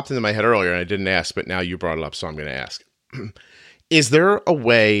this had popped into my head earlier, and I didn't ask, but now you brought it up, so I'm going to ask. Is there a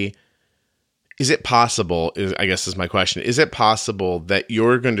way... Is it possible, I guess is my question, is it possible that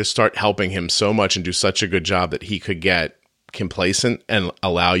you're going to start helping him so much and do such a good job that he could get complacent and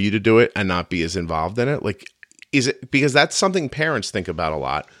allow you to do it and not be as involved in it? Like, is it, because that's something parents think about a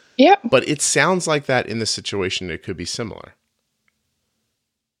lot. Yep. But it sounds like that in this situation, it could be similar.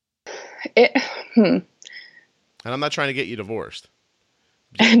 And I'm not trying to get you divorced.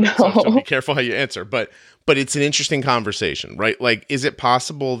 No. So be careful how you answer, but it's an interesting conversation, right? Like, is it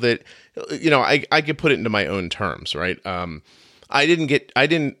possible that, I could put it into my own terms, right?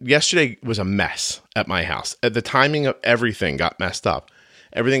 Yesterday was a mess at my house. The timing of everything got messed up.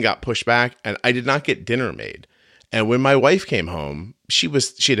 Everything got pushed back, and I did not get dinner made. And when my wife came home, she'd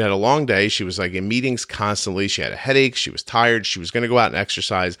had a long day. She was like in meetings constantly. She had a headache. She was tired. She was going to go out and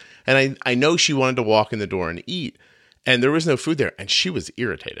exercise. And I know she wanted to walk in the door and eat, and there was no food there. And she was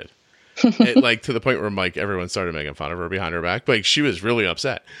irritated. Like to the point where like everyone started making fun of her behind her back. Like she was really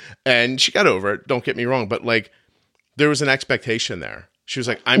upset, and she got over it. Don't get me wrong. But like, there was an expectation there. She was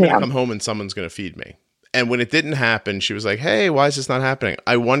like, I'm going to come home and someone's going to feed me. And when it didn't happen, she was like, hey, why is this not happening?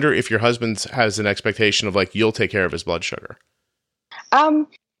 I wonder if your husband has an expectation of like, you'll take care of his blood sugar. I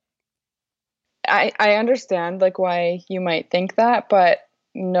understand like why you might think that, but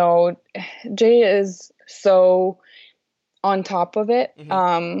no, Jay is so on top of it.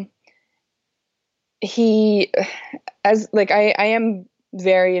 Mm-hmm. I am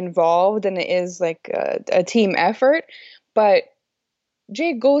very involved, and it is like a team effort, but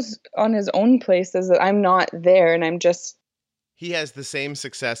Jay goes on his own places that I'm not there, and he has the same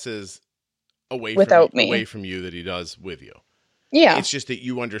successes away from you that he does with you. Yeah. It's just that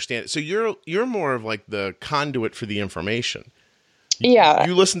you understand. So you're more of like the conduit for the information. Yeah.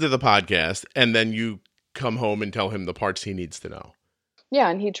 You listen to the podcast and then you come home and tell him the parts he needs to know. Yeah,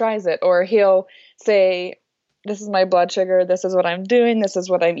 and he tries it, or he'll say, this is my blood sugar, this is what I'm doing, this is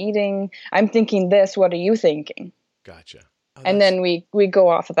what I'm eating, I'm thinking this, what are you thinking? Gotcha. Oh, and then we go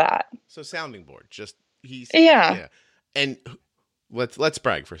off of that. So sounding board, just yeah. And let's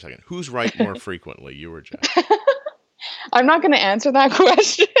brag for a second. Who's right more frequently, you or Jay? I'm not going to answer that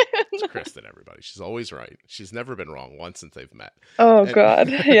question. It's Kristen, everybody. She's always right. She's never been wrong once since they've met. Oh, God.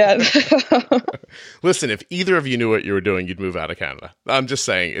 Yeah. Listen, if either of you knew what you were doing, you'd move out of Canada. I'm just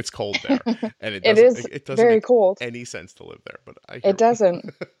saying, it's cold there. And it doesn't very make cold. any sense to live there. But it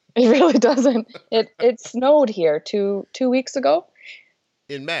doesn't. It really doesn't. It snowed here two weeks ago.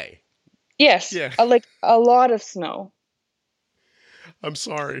 In May? Yes. Yeah. Like a lot of snow. I'm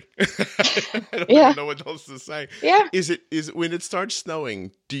sorry. I don't even know what else to say. Yeah. Is it when it starts snowing,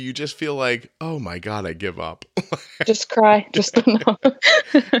 do you just feel like, oh my God, I give up? Just cry. Just no.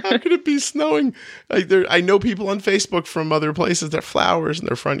 How could it be snowing? I know people on Facebook from other places that flowers in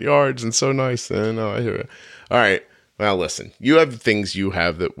their front yards and so nice. I know, I hear it. All right. Well, listen, you have things you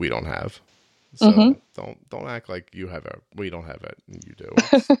have that we don't have. So don't act like you have it. We don't have it and you do.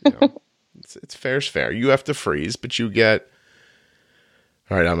 It's fair's fair. You have to freeze, but you get.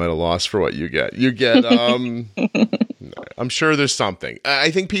 All right, I'm at a loss for what you get. You get, I'm sure there's something. I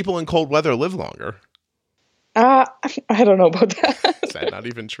think people in cold weather live longer. I don't know about that. Is that not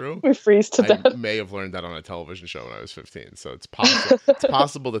even true? We freeze to death. I may have learned that on a television show when I was 15. So it's possible. It's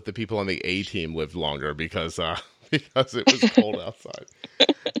possible that the people on the A team lived longer because it was cold outside.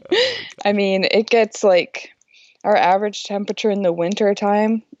 I mean, it gets like our average temperature in the winter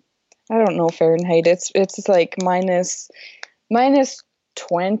time. I don't know Fahrenheit. It's like minus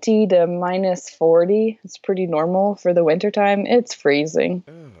 20 to minus 40. It's pretty normal for the wintertime. It's freezing.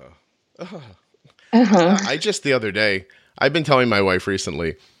 Uh-huh. I just the other day, I've been telling my wife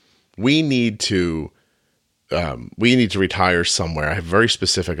recently, we need to retire somewhere. I have very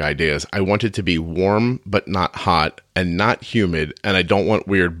specific ideas. I want it to be warm but not hot and not humid, and I don't want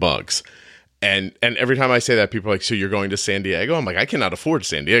weird bugs. And every time I say that, people are like, so you're going to San Diego? I'm like, I cannot afford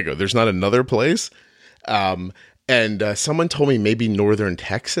San Diego. There's not another place. And someone told me maybe northern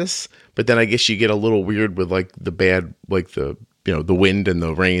Texas, but then I guess you get a little weird with like the bad, like the wind and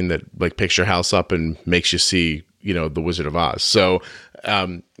the rain that like picks your house up and makes you see, the Wizard of Oz. So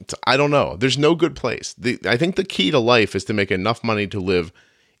I don't know. There's no good place. I think the key to life is to make enough money to live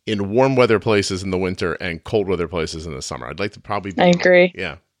in warm weather places in the winter and cold weather places in the summer. I'd like to probably I agree.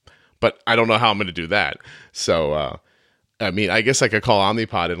 Yeah. But I don't know how I'm going to do that. So, I mean, I guess I could call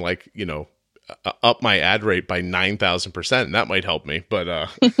Omnipod and like, up my ad rate by 9,000%, and that might help me. But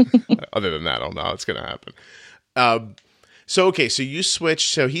other than that, I don't know how it's going to happen. So, okay, so you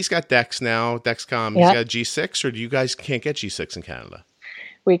switched. So he's got Dex now, Dexcom. Yep. He's got G6, or do you guys can't get G6 in Canada?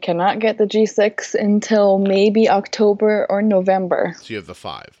 We cannot get the G6 until maybe October or November. So you have the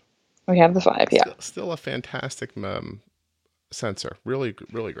 5. We have the 5, yeah. Still a fantastic sensor. Really,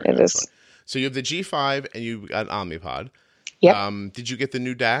 really great. It is. So you have the G5 and you got Omnipod. Yep. Did you get the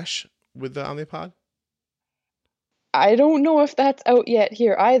new Dash with the Omnipod? I don't know if that's out yet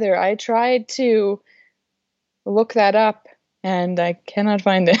here either. I tried to look that up and I cannot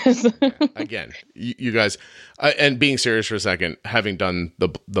find it. Again, you guys, and being serious for a second, having done the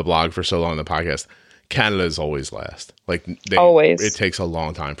blog for so long, the podcast, Canada is always last. Like always. It takes a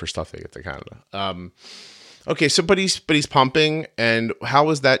long time for stuff to get to Canada. Okay, so but he's pumping, and how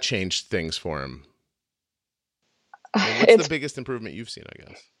has that changed things for him? What's the biggest improvement you've seen, I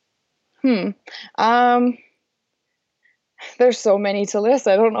guess? There's so many to list.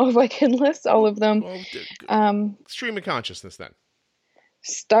 I don't know if I can list all of them. Well, stream of consciousness then.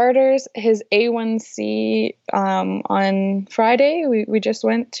 Starters, his A1C on Friday, we just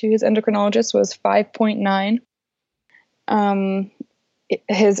went to his endocrinologist, was 5.9.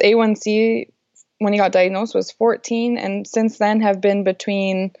 His A1C when he got diagnosed was 14, and since then have been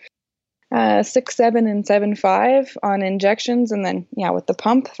between 6.7 and 7.5 on injections, and then with the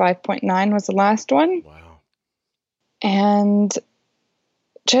pump, 5.9 was the last one. Wow. And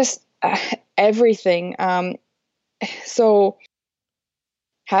just everything. So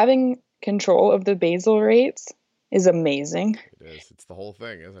having control of the basal rates is amazing. It is. It's the whole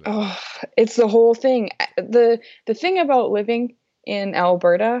thing, isn't it? Oh, it's the whole thing. The thing about living in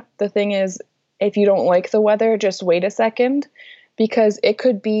Alberta, the thing is, if you don't like the weather, just wait a second, because it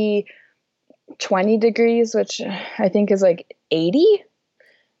could be 20 degrees, which I think is like 80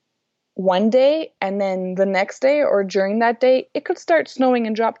 one day, and then the next day or during that day, it could start snowing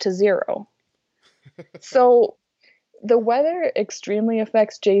and drop to 0. So the weather extremely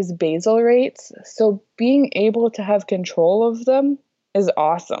affects Jay's basal rates. So being able to have control of them is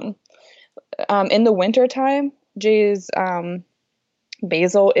awesome. In the wintertime, Jay's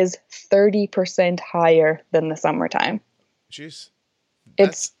basal is 30% higher than the summertime. Jeez.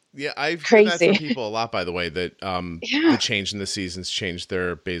 It's I've crazy. heard that from people a lot, by the way, that the change in the seasons changed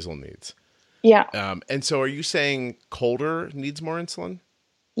their basal needs. Yeah. And so are you saying colder needs more insulin?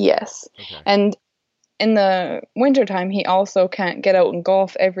 Yes. Okay. And in the wintertime, he also can't get out and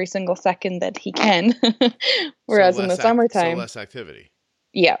golf every single second that he can. Whereas in the summertime. So less activity.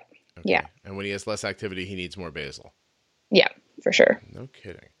 Yeah. Okay. Yeah. And when he has less activity, he needs more basal. Yeah, for sure. No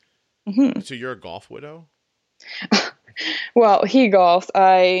kidding. Mm-hmm. So you're a golf widow? Well, he golfs.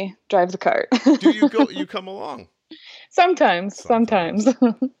 I drive the cart. Do you go? You come along? Sometimes.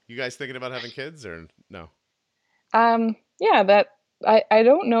 You guys thinking about having kids or no? Yeah, that I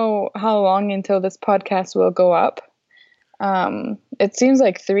don't know how long until this podcast will go up. It seems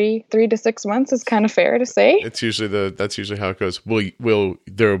like 3 to 6 months is kind of fair to say. That's usually how it goes. Will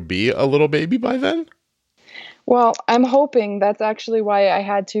there be a little baby by then? Well, I'm hoping. That's actually why I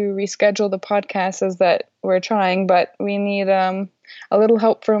had to reschedule the podcast, is that we're trying, but we need a little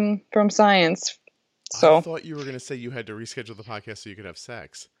help from science. So I thought you were going to say you had to reschedule the podcast so you could have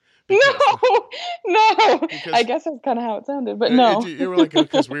sex. No. I guess that's kind of how it sounded, but no. You were like,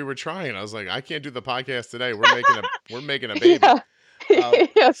 because we were trying. I was like, I can't do the podcast today. We're making a baby.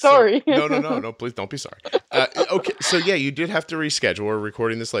 Yeah. Sorry. So, no. Please don't be sorry. Okay. So yeah, you did have to reschedule. We're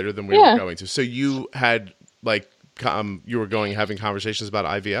recording this later than we were going to. So you had you were having conversations about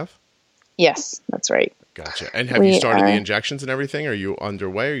IVF? Yes, that's right. Gotcha. And have you started the injections and everything? Are you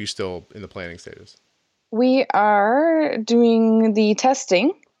underway? Or are you still in the planning stages? We are doing the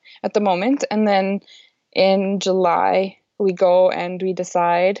testing at the moment, and then in July we go and we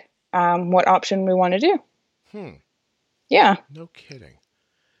decide what option we want to do. Yeah. No kidding.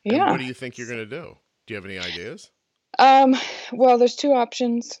 Yeah. And what do you think you're going to do? Do you have any ideas? Well, there's two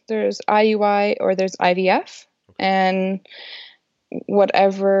options. There's IUI or there's IVF. Okay. And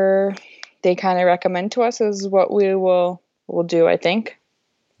whatever they kind of recommend to us is what we'll do, I think.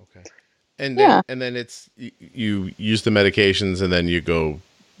 Okay. And then, and then it's, you use the medications and then you go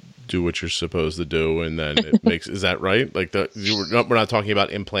do what you're supposed to do. And then it makes, is that right? Like we're not talking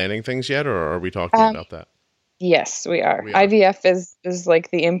about implanting things yet, or are we talking about that? Yes, we are. IVF is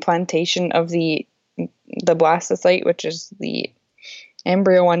like the implantation of the blastocyte, which is the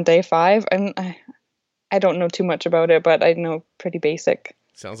embryo on day 5. I don't know too much about it, but I know pretty basic.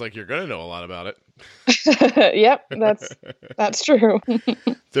 Sounds like you're going to know a lot about it. Yep, that's true.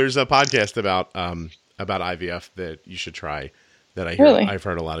 There's a podcast about IVF that you should try that I hear. Really? I've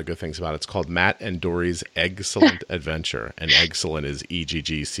heard a lot of good things about. It's called Matt and Dory's Eggcellent Adventure, and Eggcellent is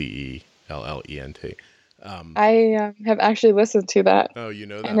EGGCELLENT. I have actually listened to that. Oh, you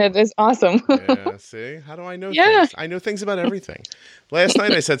know that? And it is awesome. Yeah, see? How do I know things? I know things about everything. Last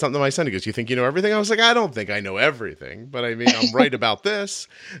night I said something to my son. He goes, "You think you know everything?" I was like, "I don't think I know everything, but I mean, I'm right about this."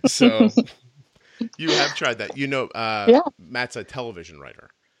 So you have tried that. You know, Matt's a television writer.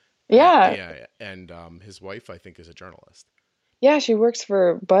 Yeah. And his wife, I think, is a journalist. Yeah, she works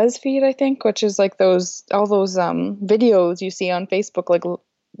for BuzzFeed, I think, which is like all those videos you see on Facebook, like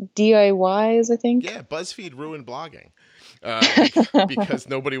DIYs, I think. Yeah, BuzzFeed ruined blogging because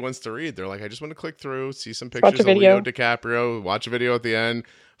nobody wants to read. They're like, I just want to click through, see some pictures of Leo DiCaprio, watch a video at the end,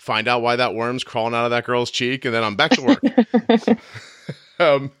 find out why that worm's crawling out of that girl's cheek, and then I'm back to work.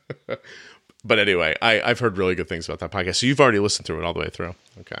 But anyway, I've heard really good things about that podcast. So you've already listened through it all the way through.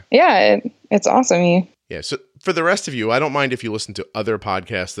 Okay. Yeah, it's awesome. Yeah. So for the rest of you, I don't mind if you listen to other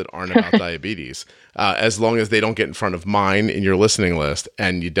podcasts that aren't about diabetes, as long as they don't get in front of mine in your listening list.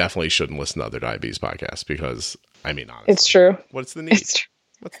 And you definitely shouldn't listen to other diabetes podcasts because, I mean, honestly, it's true. What's the need?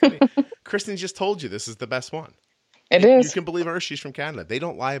 What's the need? Kristen just told you this is the best one. It is. You can believe her. She's from Canada. They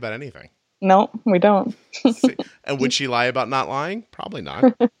don't lie about anything. No, we don't. See? And would she lie about not lying? Probably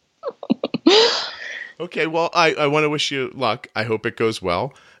not. Okay, well, I want to wish you luck. I hope it goes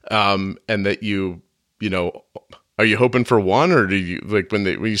well, and that you know, are you hoping for one, or do you like when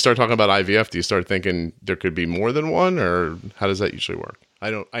you start talking about IVF? Do you start thinking there could be more than one, or how does that usually work? I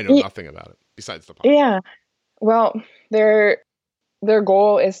know nothing about it besides the podcast. Yeah, well, their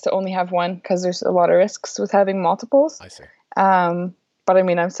goal is to only have one because there's a lot of risks with having multiples. I see. But I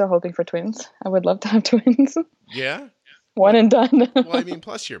mean, I'm still hoping for twins. I would love to have twins. Yeah. One and done. Well, I mean,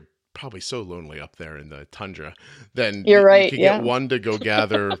 plus you're probably so lonely up there in the tundra. Then you're right. You could get one to go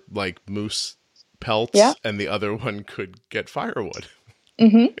gather like moose pelts, and the other one could get firewood.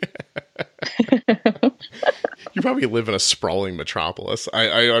 Mm-hmm. You probably live in a sprawling metropolis.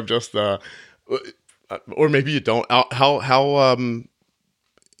 I'm just, or maybe you don't. How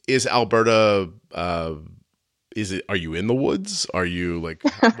is Alberta? Are you in the woods? Are you like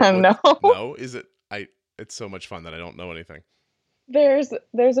no? No, is it? It's so much fun that I don't know anything. There's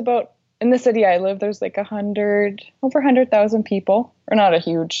about, in the city I live, there's like over 100,000 people. We're not a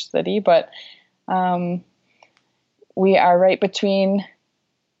huge city, but we are right between a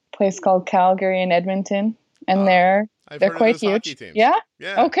place called Calgary and Edmonton, and they're quite huge. Yeah?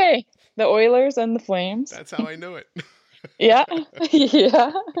 Yeah. Okay. The Oilers and the Flames. That's how I know it. Yeah.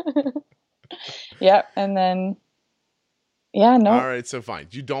 Yeah. Yeah. And then, yeah, no. All right, so fine.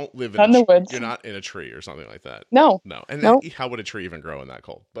 You don't live in the woods. You're not in a tree or something like that. No. And how would a tree even grow in that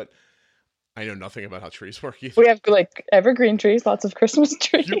cold? But I know nothing about how trees work either. We have like evergreen trees, lots of Christmas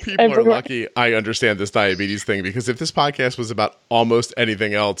trees. You people are lucky I understand this diabetes thing, because if this podcast was about almost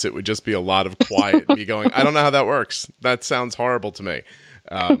anything else, it would just be a lot of quiet. Me going, I don't know how that works. That sounds horrible to me.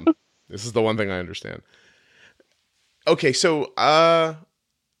 This is the one thing I understand. Okay, so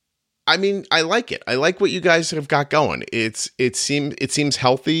I mean, I like it. I like what you guys have got going. It seems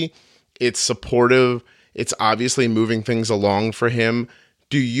healthy. It's supportive. It's obviously moving things along for him.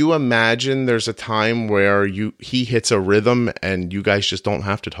 Do you imagine there's a time where he hits a rhythm and you guys just don't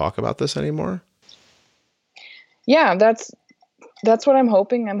have to talk about this anymore? Yeah, that's what I'm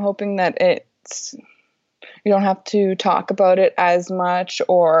hoping. I'm hoping that you don't have to talk about it as much,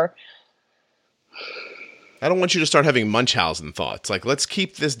 or I don't want you to start having Munchausen thoughts. Like, let's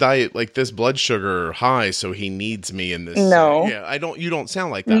keep this diet, like this blood sugar high, so he needs me in this. No. Yeah, you don't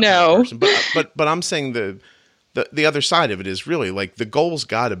sound like that no. kind of person. But I'm saying the other side of it is really like the goal's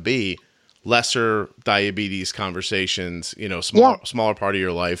got to be lesser diabetes conversations, smaller part of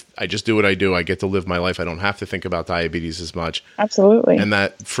your life. I just do what I do. I get to live my life. I don't have to think about diabetes as much. Absolutely. And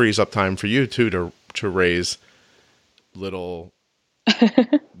that frees up time for you too, to raise little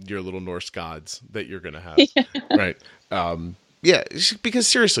your little Norse gods that you're going to have. Yeah. Right. Yeah. Because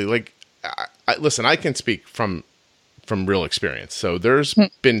seriously, like, listen, I can speak from real experience. So there's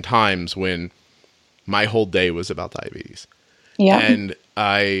been times when my whole day was about diabetes. Yeah. And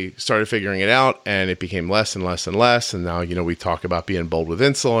I started figuring it out, and it became less and less and less. And now, we talk about being bold with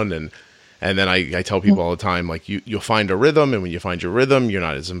insulin, and then I tell people all the time, like, you'll find a rhythm, and when you find your rhythm, you're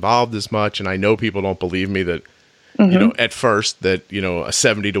not as involved as much. And I know people don't believe me that, at first that, a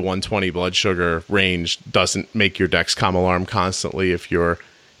 70 to 120 blood sugar range doesn't make your Dexcom alarm constantly if you're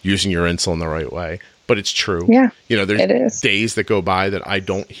using your insulin the right way. But it's true. Yeah, there's days that go by that I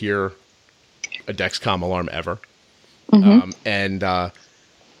don't hear a Dexcom alarm ever. And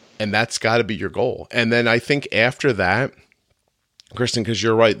that's got to be your goal. And then I think after that, Kristen, because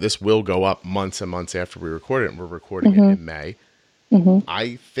you're right, this will go up months and months after we record it, and we're recording it in May.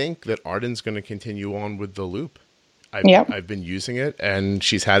 I think that Arden's going to continue on with the Loop. I've been using it, and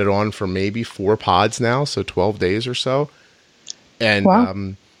she's had it on for maybe 4 pods now, so 12 days or so.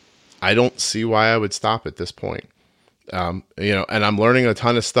 And I don't see why I would stop at this point. And I'm learning a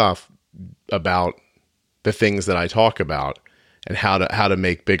ton of stuff about the things that I talk about and how to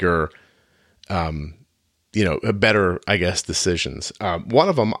make bigger, better, I guess, decisions. One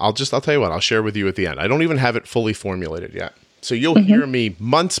of them, I'll tell you what, I'll share with you at the end. I don't even have it fully formulated yet. So you'll hear me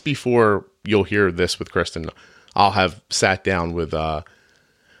months before you'll hear this with Kristen. I'll have sat down with, I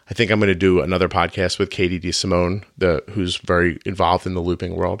think I'm going to do another podcast with Katie DeSimone, who's very involved in the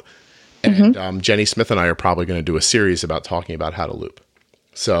looping world. And Jenny Smith and I are probably going to do a series about talking about how to loop.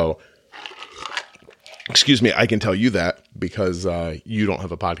 So, excuse me, I can tell you that because you don't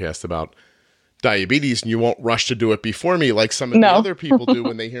have a podcast about diabetes, and you won't rush to do it before me like some of the other people do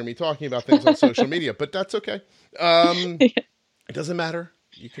when they hear me talking about things on social media. But that's okay. It doesn't matter.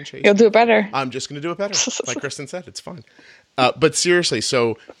 You can chase. You'll do it better. I'm just going to do it better. Like Kristen said, it's fine. But seriously,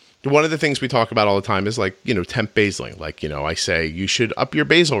 so one of the things we talk about all the time is like, temp baseling. Like, I say you should up your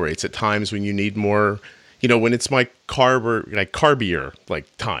basal rates at times when you need more, when it's my carbier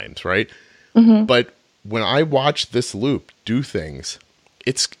like times, right? But when I watch this loop do things,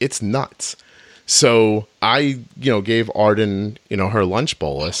 it's nuts. So I, gave Arden, her lunch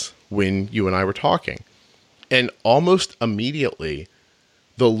bolus when you and I were talking, and almost immediately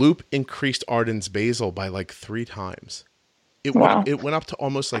the loop increased Arden's basal by like 3 times. It went up to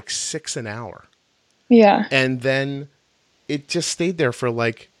almost like 6 an hour. Yeah. And then it just stayed there for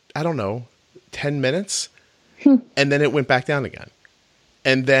like, I don't know, 10 minutes. And then it went back down again.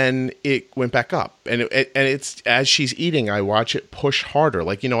 And then it went back up. And it's as she's eating, I watch it push harder.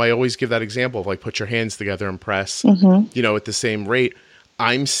 Like, I always give that example of like, put your hands together and press, at the same rate.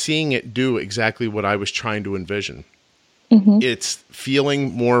 I'm seeing it do exactly what I was trying to envision. It's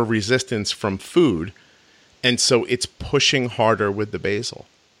feeling more resistance from food. And so it's pushing harder with the basal.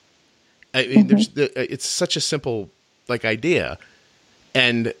 I mean, it's such a simple like idea.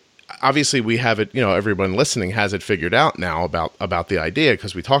 And obviously we have it, everyone listening has it figured out now about the idea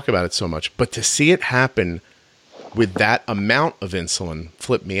because we talk about it so much. But to see it happen with that amount of insulin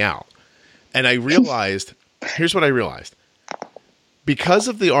flipped me out. And I realized, here's what I realized. Because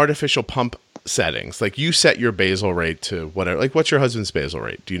of the artificial pump settings, like you set your basal rate to whatever, like what's your husband's basal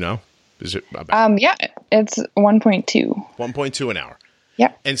rate? Do you know? Is it about? Yeah, it's 1.2. 1.2 an hour.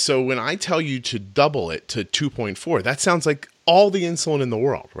 Yep. And so when I tell you to double it to 2.4, that sounds like all the insulin in the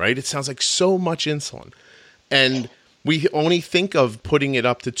world, right? It sounds like so much insulin. And we only think of putting it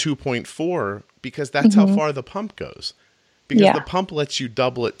up to 2.4 because that's how far the pump goes. Because the pump lets you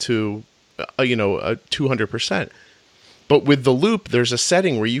double it to, 200%. But with the loop, there's a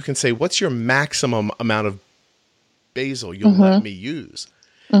setting where you can say, what's your maximum amount of basal you'll let me use?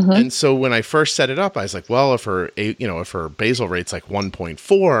 And so when I first set it up, I was like, well, if her basal rate's like 1.4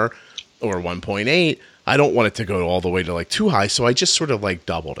 or 1.8, I don't want it to go all the way to like too high. So I just sort of like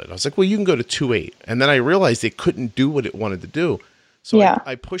doubled it. I was like, well, you can go to 2.8. And then I realized it couldn't do what it wanted to do. So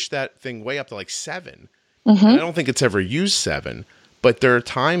I pushed that thing way up to like 7. And I don't think it's ever used 7. But there are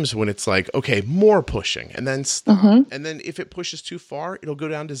times when it's like, okay, more pushing and then stop. And then if it pushes too far, it'll go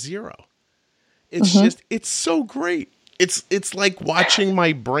down to 0. It's just, it's so great. It's like watching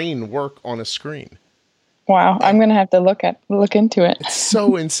my brain work on a screen. Wow. I'm going to have to look into it. It's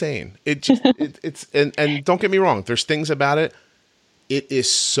so insane. And don't get me wrong. There's things about it. It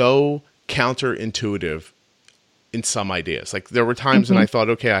is so counterintuitive in some ideas. Like there were times when I thought,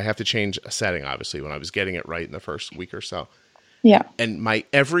 okay, I have to change a setting, obviously, when I was getting it right in the first week or so. Yeah. And my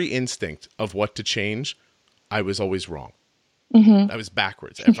every instinct of what to change, I was always wrong. I was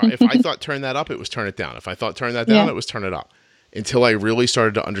backwards. If I thought turn that up, it was turn it down. If I thought turn that down, it was turn it up. Until I really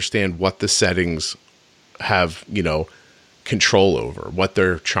started to understand what the settings have, control over, what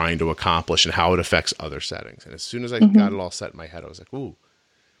they're trying to accomplish and how it affects other settings. And as soon as I got it all set in my head, I was like, ooh,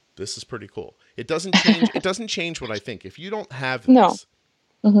 this is pretty cool. It doesn't change. It doesn't change what I think. If you don't have this,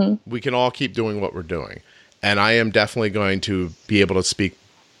 we can all keep doing what we're doing. And I am definitely going to be able to speak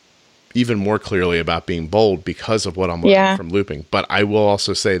even more clearly about being bold because of what I'm learning from looping. But I will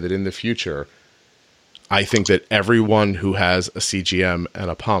also say that in the future, I think that everyone who has a CGM and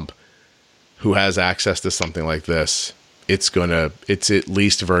a pump who has access to something like this, it's at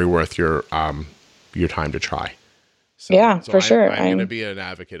least very worth your time to try. So for sure. I'm going to be an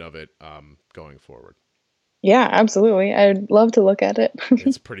advocate of it going forward. Yeah, absolutely. I'd love to look at it.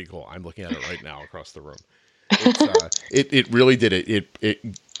 It's pretty cool. I'm looking at it right now across the room. It really did it.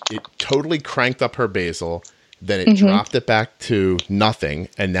 It totally cranked up her basal. Then it dropped it back to nothing,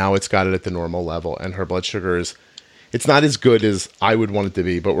 and now it's got it at the normal level. And her blood sugar it's not as good as I would want it to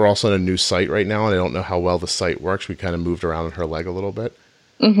be, but we're also on a new site right now, and I don't know how well the site works. We kind of moved around on her leg a little bit.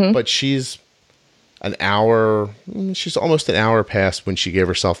 But she's almost an hour past when she gave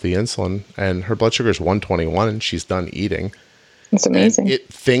herself the insulin, and her blood sugar is 121, and she's done eating. That's amazing. And it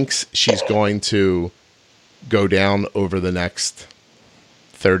thinks she's going to go down over the next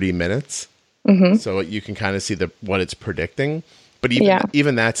 30 minutes. So you can kind of see what it's predicting. But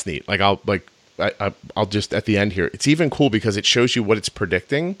even that's neat. Like I'll just at the end here, it's even cool because it shows you what it's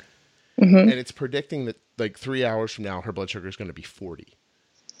predicting. And it's predicting that like 3 hours from now, her blood sugar is going to be 40.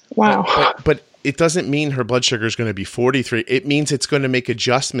 Wow. But it doesn't mean her blood sugar is going to be 43. It means it's going to make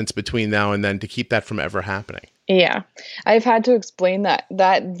adjustments between now and then to keep that from ever happening. Yeah. I've had to explain that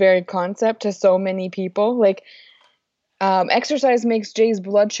very concept to so many people. Like, exercise makes Jay's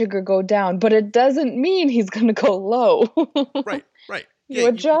blood sugar go down, but it doesn't mean he's going to go low. Right. You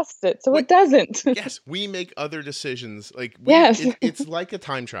adjust it, so it doesn't. Yes, we make other decisions. Like, it's like a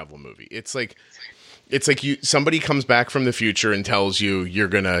time travel movie. It's like somebody comes back from the future and tells you you're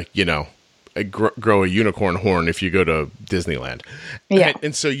gonna, grow a unicorn horn if you go to Disneyland. Yeah.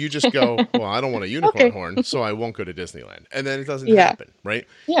 And so you just go, well, I don't want a unicorn horn, so I won't go to Disneyland. And then it doesn't happen, right?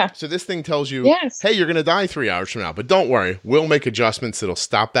 Yeah. So this thing tells you, hey, you're gonna die 3 hours from now, but don't worry, we'll make adjustments that'll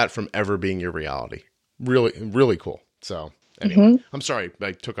stop that from ever being your reality. Really, really cool. So. Anyway, I'm sorry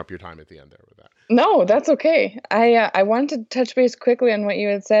I took up your time at the end there with that. No, that's okay. I wanted to touch base quickly on what you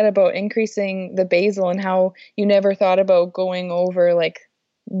had said about increasing the basal and how you never thought about going over, like,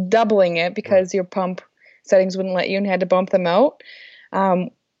 doubling it because your pump settings wouldn't let you and had to bump them out.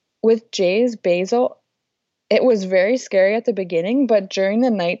 With Jay's basal, it was very scary at the beginning, but during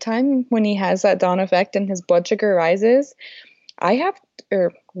the nighttime when he has that dawn effect and his blood sugar rises,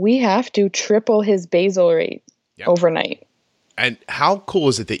 we have to triple his basal rate overnight. And how cool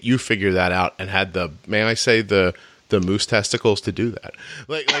is it that you figured that out and had the moose testicles to do that?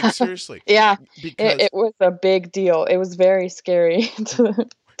 Like seriously. Yeah, it was a big deal. It was very scary to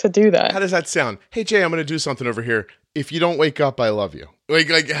do that. How does that sound? Hey, Jay, I'm going to do something over here. If you don't wake up, I love you. Like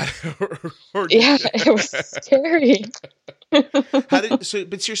it was scary. But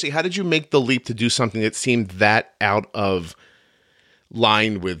seriously, how did you make the leap to do something that seemed that out of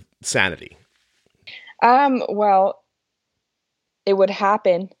line with sanity? Well, it would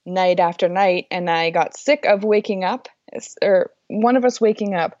happen night after night, and I got sick of waking up, or one of us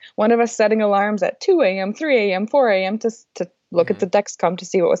waking up, one of us setting alarms at 2 a.m., 3 a.m., 4 a.m. to look at the Dexcom to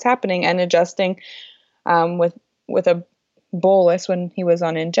see what was happening, and adjusting with a bolus when he was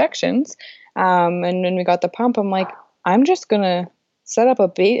on injections. And when we got the pump, I'm like, I'm just going to set up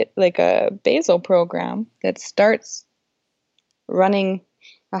a basal program that starts running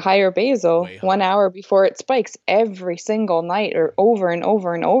a higher basal 1 hour before it spikes every single night, or over and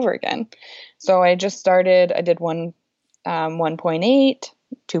over and over again. So I just started, I did 1.8,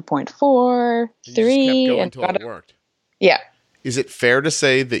 2.4, 3. And until it worked. Yeah. Is it fair to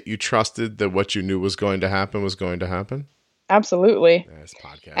say that you trusted that what you knew was going to happen was going to happen? Absolutely. Yeah, this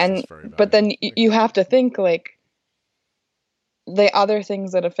podcast is very valuable. But then you have to think, like, the other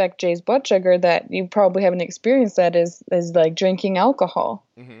things that affect Jay's blood sugar that you probably haven't experienced that is like drinking alcohol.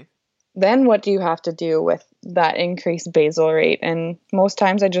 Mm-hmm. Then what do you have to do with that increased basal rate? And most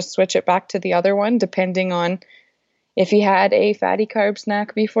times I just switch it back to the other one, depending on if he had a fatty carb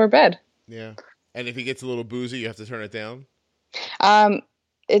snack before bed. Yeah. And if he gets a little boozy, you have to turn it down?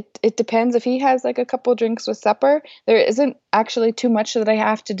 It depends. If he has like a couple drinks with supper, there isn't actually too much that I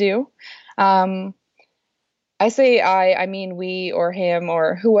have to do. I say I mean we or him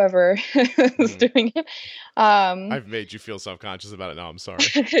or whoever is doing it. I've made you feel self-conscious about it now. I'm sorry.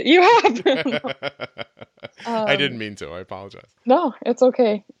 You have. I didn't mean to. I apologize. No, it's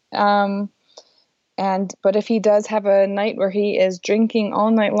okay. But if he does have a night where he is drinking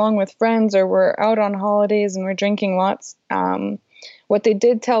all night long with friends, or we're out on holidays and we're drinking lots, what they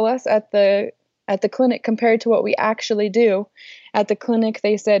did tell us at the clinic compared to what we actually do, at the clinic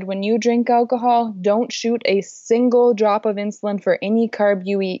they said, when you drink alcohol, don't shoot a single drop of insulin for any carb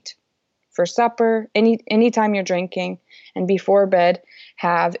you eat. For supper, anytime you're drinking, and before bed,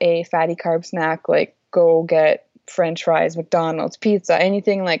 have a fatty carb snack, like go get French fries, McDonald's, pizza,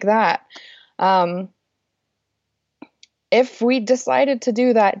 anything like that. If we decided to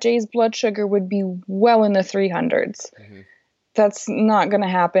do that, Jay's blood sugar would be well in the 300s. Mm-hmm. That's not going to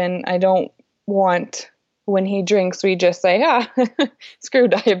happen. I don't want, when he drinks, we just say, screw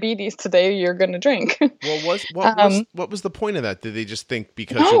diabetes today, you're going to drink. Well, what was the point of that? Did they just think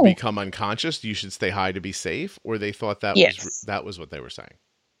because you become unconscious, you should stay high to be safe? Or they thought that was what they were saying?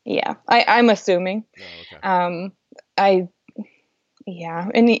 Yeah, I'm assuming. Oh, okay.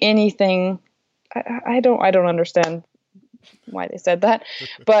 Anything. I don't understand why they said that.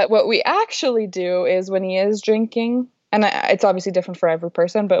 But what we actually do is, when he is drinking, and it's obviously different for every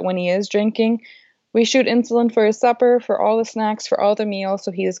person, but when he is drinking, we shoot insulin for his supper, for all the snacks, for all the meals,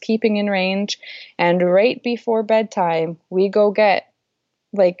 so he is keeping in range. And right before bedtime, we go get,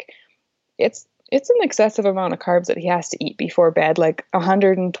 like, it's an excessive amount of carbs that he has to eat before bed, like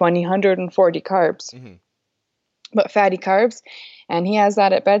 120, 140 carbs. Mm-hmm. But fatty carbs, and he has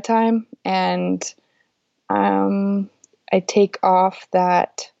that at bedtime, and I take off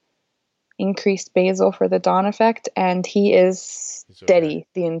that increased basal for the dawn effect, and he is steady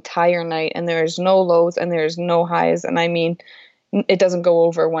the entire night, and there's no lows and there's no highs, and I mean, it doesn't go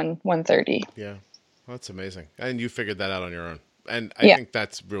over 130. Yeah, well, that's amazing. And you figured that out on your own. And I think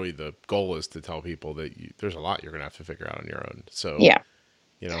that's really the goal, is to tell people that there's a lot you're going to have to figure out on your own. So,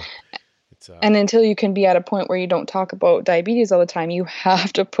 it's, and until you can be at a point where you don't talk about diabetes all the time, you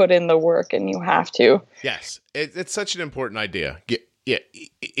have to put in the work, and you have to. Yes. It's such an important idea. Yeah.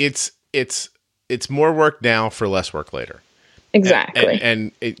 It's more work now for less work later. Exactly.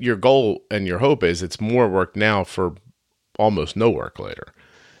 And your goal and your hope is it's more work now for almost no work later.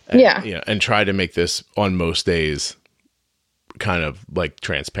 And try to make this on most days kind of like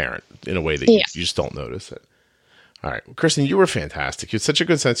transparent in a way that you just don't notice it. All right. Well, Kristen, you were fantastic. You had such a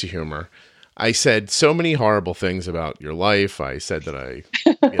good sense of humor. I said so many horrible things about your life. I said that I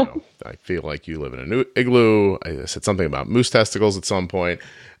feel like you live in a new igloo. I said something about moose testicles at some point.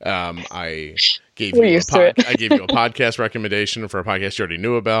 I gave you a podcast recommendation for a podcast you already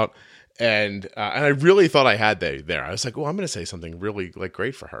knew about. And I really thought I had there. I was like, well, I'm going to say something really like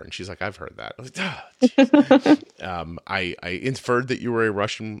great for her. And she's like, I've heard that. I was like, I inferred that you were a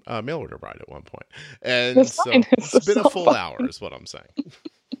Russian mail order bride at one point. And it's been a full hour is what I'm saying.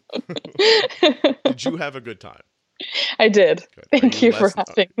 Did you have a good time? I did. Good. Thank you for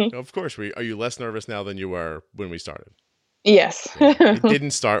having me. Of course. Are you less nervous now than you were when we started? Yes. It didn't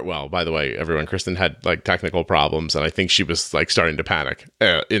start well, by the way, everyone. Kristen had like technical problems, and I think she was like starting to panic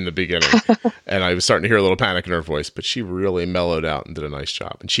in the beginning. And I was starting to hear a little panic in her voice, but she really mellowed out and did a nice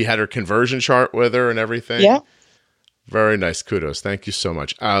job. And she had her conversion chart with her and everything. Yeah. Very nice. Kudos. Thank you so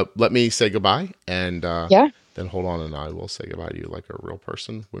much. Let me say goodbye, and then hold on, and I will say goodbye to you like a real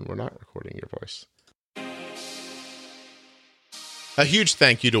person when we're not recording your voice. A huge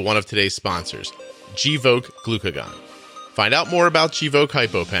thank you to one of today's sponsors, Gvoke Glucagon. Find out more about Gvoke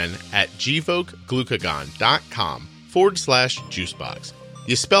HypoPen at gvokeglucagon.com/juicebox.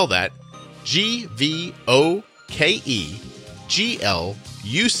 You spell that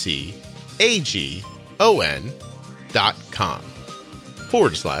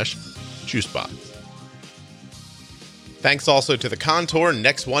Thanks also to the Contour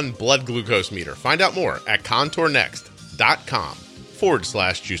Next One blood glucose meter. Find out more at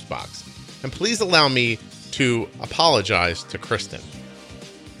contournext.com/juicebox. And please allow me to apologize to Kristen.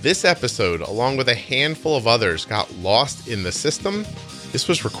 This episode, along with a handful of others, got lost in the system. This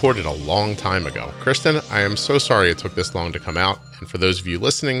was recorded a long time ago. Kristen, I am so sorry it took this long to come out. And for those of you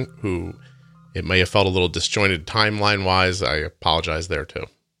listening who it may have felt a little disjointed timeline-wise, I apologize there too.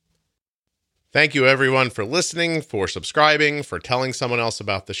 Thank you everyone for listening, for subscribing, for telling someone else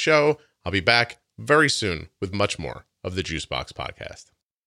about the show. I'll be back very soon with much more of the Juicebox Podcast.